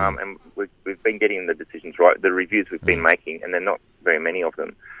thing. And we've been getting the decisions right. The reviews we've been making, and they're not very many of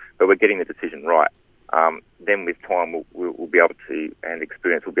them, but we're getting the decision right. Then with time, we'll be able to, and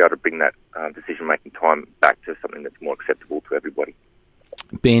experience, we'll be able to bring that decision-making time back to something that's more acceptable to everybody.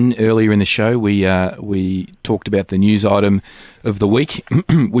 Ben, earlier in the show, we talked about the news item of the week,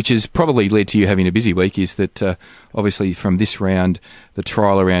 which has probably led to you having a busy week, is that obviously from this round, the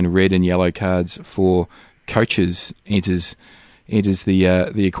trial around red and yellow cards for coaches enters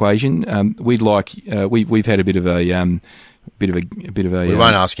the equation. We've had a bit of a We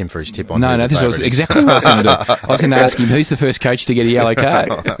won't ask him for his tip on. No, this was exactly what I was going to do. I was going to ask him who's the first coach to get a yellow card.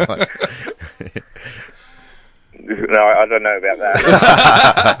 No, I don't know about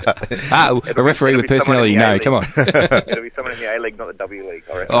that. A referee with personality. No, come on. It'll be someone in the A-League, not the W League,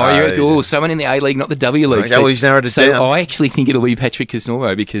 I reckon. Someone in the A-League, not the W League. Okay, he's narrowed it down. I actually think it'll be Patrick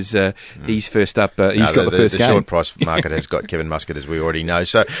Kisnorbo because he's first up. He's got the first game. The short price market has got Kevin Muscat, as we already know.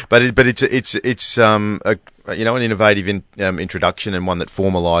 So, but it's an innovative introduction and one that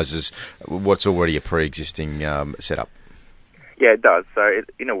formalises what's already a pre-existing setup. Yeah, it does. So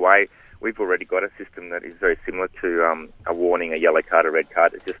in a way, we've already got a system that is very similar to a warning, a yellow card, a red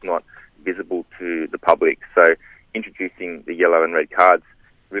card. It's just not visible to the public. So introducing the yellow and red cards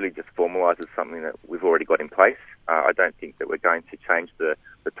really just formalises something that we've already got in place. I don't think that we're going to change the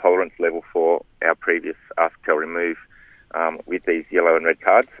tolerance level for our previous Ask, Tell, Remove with these yellow and red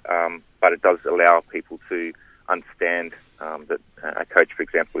cards, but it does allow people to understand that a coach, for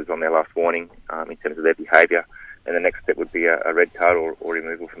example, is on their last warning in terms of their behaviour, and the next step would be a red card or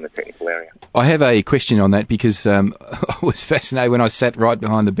removal from the technical area. I have a question on that because I was fascinated when I sat right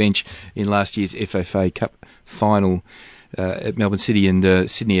behind the bench in last year's FFA Cup final at Melbourne City and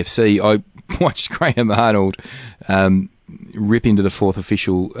Sydney FC. I watched Graham Arnold rip into the fourth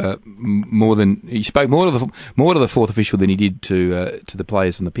official he spoke more to the fourth official than he did to the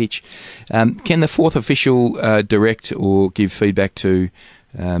players on the pitch. Can the fourth official direct or give feedback to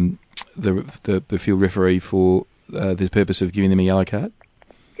the field referee for the purpose of giving them a yellow card?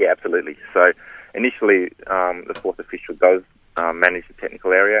 Yeah, absolutely. So initially, the fourth official does manage the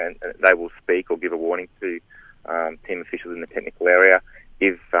technical area, and they will speak or give a warning to team officials in the technical area.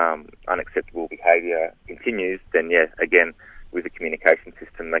 If unacceptable behaviour continues, then again, with the communication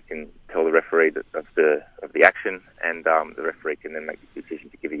system, they can tell the referee of the action, and the referee can then make the decision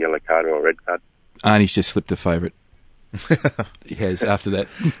to give a yellow card or a red card. Arnie's just flipped a favourite. He has after that.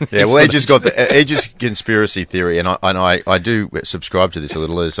 Yeah, well, Edge's got the Edge's conspiracy theory, and I do subscribe to this a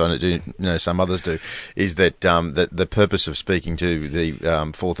little, as I do, some others do, is that that the purpose of speaking to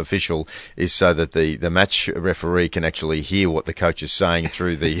the fourth official is so that the match referee can actually hear what the coach is saying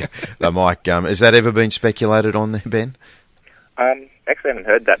through the mic. Has that ever been speculated on there, Ben? Actually, I haven't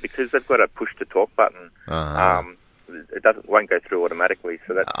heard that because they've got a push to talk button. It won't go through automatically,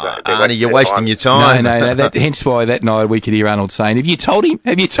 so that's... Arnie, you're wasting your time. No. Hence why that night we could hear Arnold saying, "Have you told him?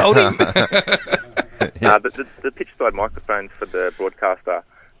 Have you told him?" The pitch side microphones for the broadcaster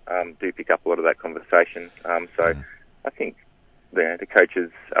do pick up a lot of that conversation. So I think the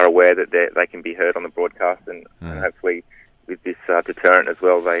coaches are aware that they can be heard on the broadcast, and hopefully with this deterrent as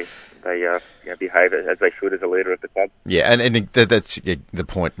well, they behave as they should as a leader of the club. Yeah, and that's the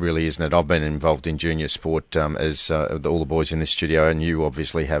point, really, isn't it? I've been involved in junior sport as all the boys in this studio, and you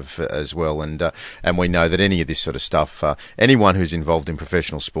obviously have as well. And we know that any of this sort of stuff, anyone who's involved in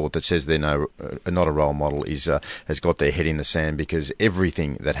professional sport that says they're not a role model has got their head in the sand, because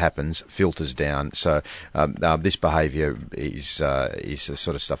everything that happens filters down. So this behaviour is the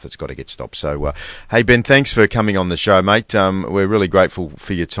sort of stuff that's got to get stopped. So, hey Ben, thanks for coming on the show, mate. We're really grateful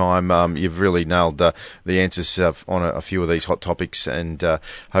for your time. You've really nailed the answers on a few of these hot topics, and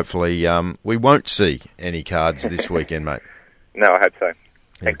hopefully we won't see any cards this weekend, mate. No, I hope so.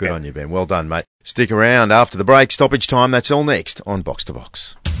 Yeah, good on you, Ben. Well done, mate. Stick around after the break. Stoppage time. That's all next on Box to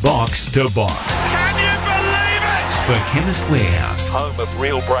Box. Box to Box. Can you believe it? For Chemist Warehouse. Home of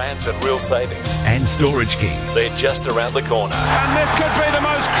real brands and real savings. And Storage King. They're just around the corner. And this could be the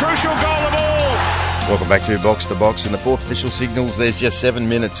most crucial goal of all. Welcome back to Box to Box and the fourth official signals. There's just 7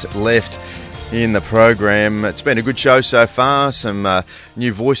 minutes left in the program. It's been a good show so far. Some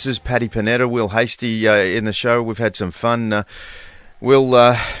new voices, Paddy Panetta, Will Hasty in the show. We've had some fun.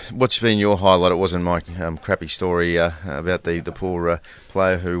 Will, what's been your highlight? It wasn't my crappy story about the poor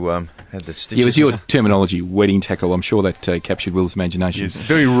player who had the stitches. Yeah, it was your terminology, wedding tackle. I'm sure that captured Will's imagination. Yes,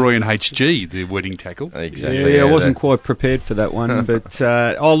 very Roy and HG, the wedding tackle. Exactly. Yeah, I wasn't quite prepared for that one. But,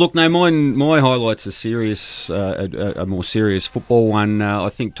 my highlight's a more serious football one. I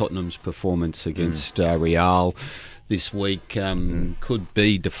think Tottenham's performance against Real this week could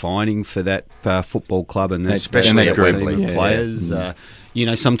be defining for that football club and especially at Wembley players.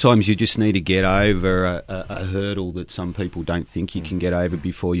 Sometimes you just need to get over a hurdle that some people don't think you can get over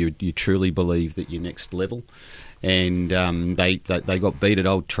before you truly believe that you're next level. And they got beat at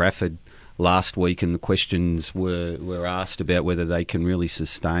Old Trafford last week, and the questions were asked about whether they can really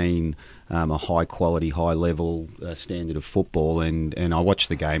sustain a high quality, high level standard of football. And I watched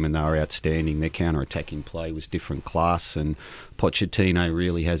the game and they were outstanding. Their counter-attacking play was different class, and Pochettino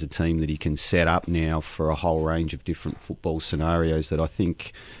really has a team that he can set up now for a whole range of different football scenarios that I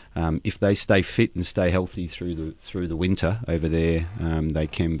think if they stay fit and stay healthy through the winter over there, they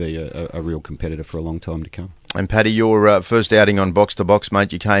can be a real competitor for a long time to come. And Paddy, your first outing on Box to Box,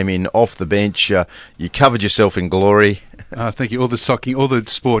 mate, you came in off the bench, you covered yourself in glory. Thank you. All the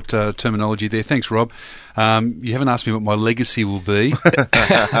sport terminology there. Thanks, Rob. You haven't asked me what my legacy will be. But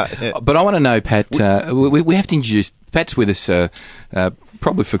I want to know, Pat, we have to introduce Pat's with us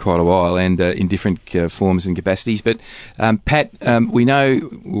probably for quite a while and in different forms and capacities. But Pat, we know,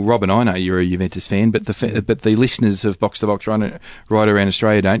 Rob and I know you're a Juventus fan, but the listeners of Box to Box right around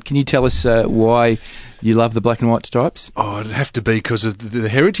Australia don't. Can you tell us why you love the black and white stripes? Oh, it'd have to be because of the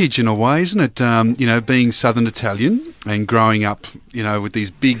heritage in a way, isn't it? Being Southern Italian and growing up, with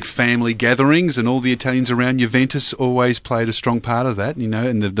these big family gatherings and all the Italians around, Juventus always played a strong part of that,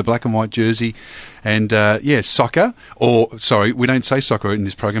 and the black and white jersey. And, soccer, we don't say soccer in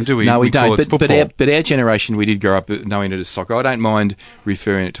this program, do we? No, we don't, but our generation, we did grow up knowing it as soccer. I don't mind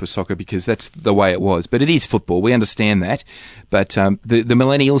referring it to a soccer because that's the way it was, but it is football. We understand that. But the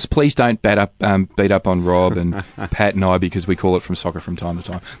millennials, please don't beat up on Rob and Pat and I because we call it from soccer from time to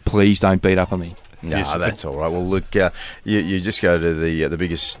time. Please don't beat up on me. No, that's all right. Well, look, you just go to the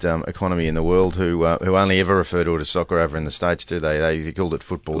biggest economy in the world who only ever refer to it as soccer over in the States, do they? If you called it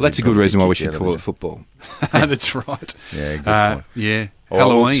football. Well, that's a good reason why we should call it football. That's right. Yeah, good point. Yeah.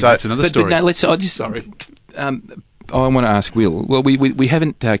 Halloween, that's another story. But no, sorry. I want to ask Will. Well, we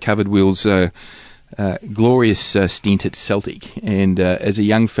haven't covered Will's glorious stint at Celtic, and as a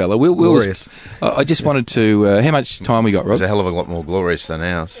young fella, glorious. I just wanted to. How much time we got, Rob? It's a hell of a lot more glorious than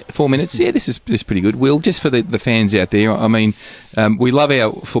ours. 4 minutes. Yeah, this is pretty good. Will, just for the fans out there, I mean, we love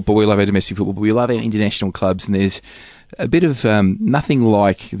our football, we love our domestic football, but we love our international clubs, and there's a bit of nothing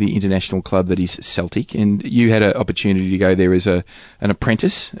like the international club that is Celtic, and you had an opportunity to go there as an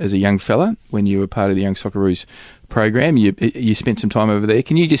apprentice, as a young fella, when you were part of the Young Socceroos program. You spent some time over there.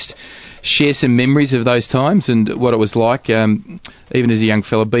 Can you just share some memories of those times and what it was like, even as a young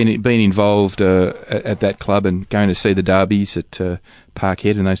fella, being involved at that club and going to see the derbies at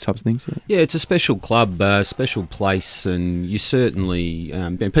Parkhead and those types of things? Yeah, it's a special club, special place, and you certainly,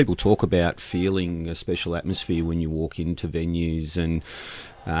 people talk about feeling a special atmosphere when you walk into venues, and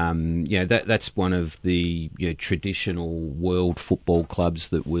that's one of the traditional world football clubs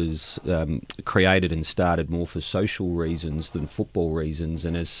that was created and started more for social reasons than football reasons,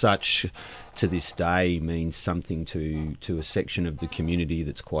 and as such, to this day, means something to a section of the community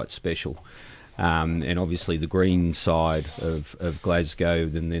that's quite special. And obviously the green side of Glasgow,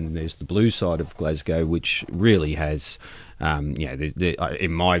 and then there's the blue side of Glasgow, which really has,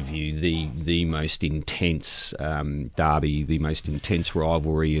 in my view, the most intense derby, the most intense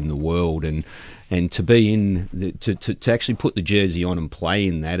rivalry in the world, and to be to actually put the jersey on and play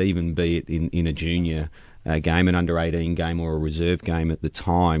in that, even be it in a junior game, an under-18 game or a reserve game at the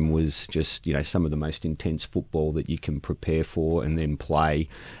time, was just some of the most intense football that you can prepare for and then play,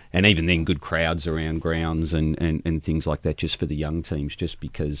 and even then good crowds around grounds and things like that, just for the young teams, just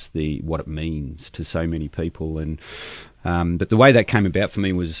because what it means to so many people. And but the way that came about for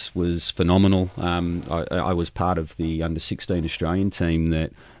me was phenomenal. I was part of the under-16 Australian team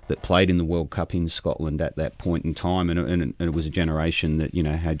that played in the World Cup in Scotland at that point in time, and it was a generation that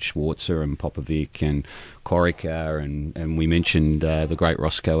had Schwarzer and Popovic and Corica, and we mentioned the great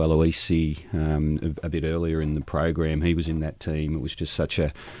Roscoe Aloisi a bit earlier in the program. He was in that team. It was just such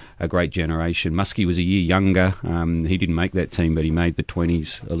a great generation. Muskie was a year younger. He didn't make that team, but he made the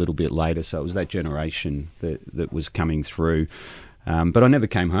 20s a little bit later. So it was that generation that was coming through. But I never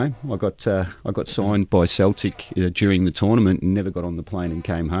came home. I got signed by Celtic during the tournament and never got on the plane and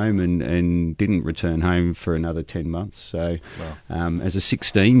came home and didn't return home for another 10 months. So as a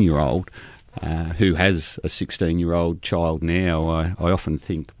 16-year-old who has a 16-year-old child now, I often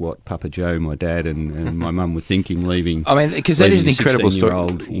think what Papa Joe, my dad, and my mum were thinking leaving. I mean, because that is an incredible story.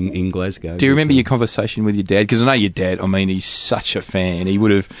 In Glasgow. Do you remember your conversation with your dad? Because I know your dad, he's such a fan. He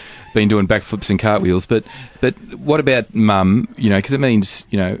would have been doing backflips and cartwheels. But what about mum? Because it means,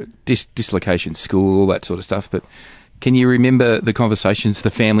 dislocation, school, all that sort of stuff. But can you remember the conversations, the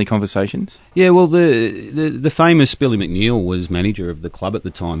family conversations? Yeah, well, the famous Billy McNeil was manager of the club at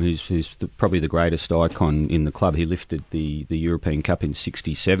the time, who's probably the greatest icon in the club. He lifted the European Cup in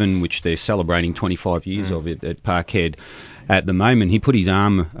 '67, which they're celebrating 25 years of it at Parkhead at the moment. He put his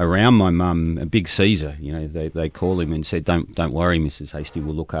arm around my mum, Big Caesar, they call him, and said, "Don't worry, Mrs. Hasty,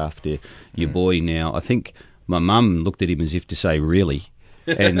 we'll look after your boy." Now, I think my mum looked at him as if to say, "Really?"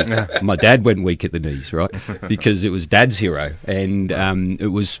 And my dad went weak at the knees, right? Because it was Dad's hero, and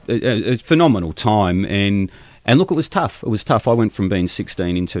it was a phenomenal time. And look, it was tough. It was tough. I went from being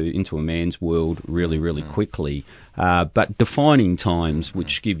 16 into a man's world really, really quickly. But defining times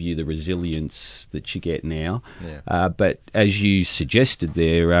which give you the resilience that you get now. Yeah. But as you suggested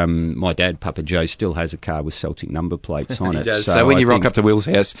there, my dad, Papa Joe, still has a car with Celtic number plates on it. He does. So when you rock up to Will's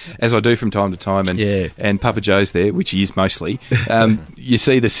house, as I do from time to time, and Papa Joe's there, which he is mostly, you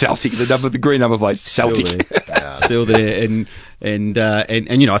see the Celtic, the green number plate, Celtic. Still there. And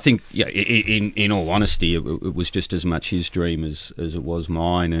you know, I think in all honesty, it was just as much his dream as it was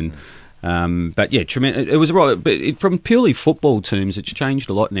mine. And but yeah, it was right. But from purely football terms, it's changed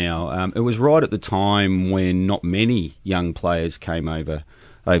a lot now. It was right at the time when not many young players came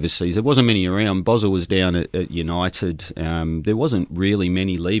overseas. There wasn't many around. Bozza was down at United. There wasn't really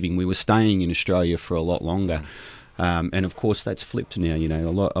many leaving. We were staying in Australia for a lot longer. And of course that's flipped now. You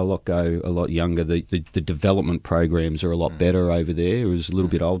know, a lot go a lot younger. The development programs are a lot better over there. It was a little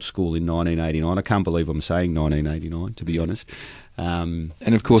bit old school in 1989. I can't believe I'm saying 1989, to be honest. And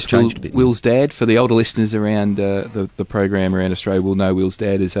of course, Will's dad, for the older listeners around the program around Australia, will know Will's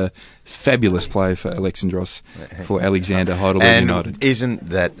dad is a fabulous player for Alexandros, for Alexander Heidelberg United. Isn't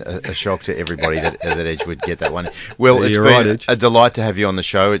that a shock to everybody that Edge would get that one? Will, it's been a delight to have you on the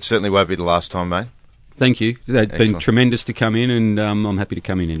show. It certainly won't be the last time, mate. Thank you. They've been tremendous to come in, and I'm happy to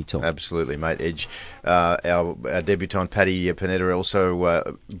come in anytime. Absolutely, mate. Edge, our debutant Paddy Panetta,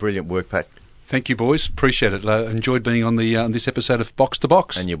 also brilliant work, Pat. Thank you, boys. Appreciate it. Enjoyed being on this episode of Box to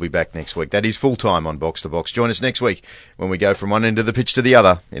Box. And you'll be back next week. That is full time on Box to Box. Join us next week when we go from one end of the pitch to the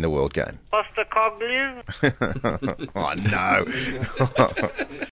other in the World Game. Postacoglu. Oh, no.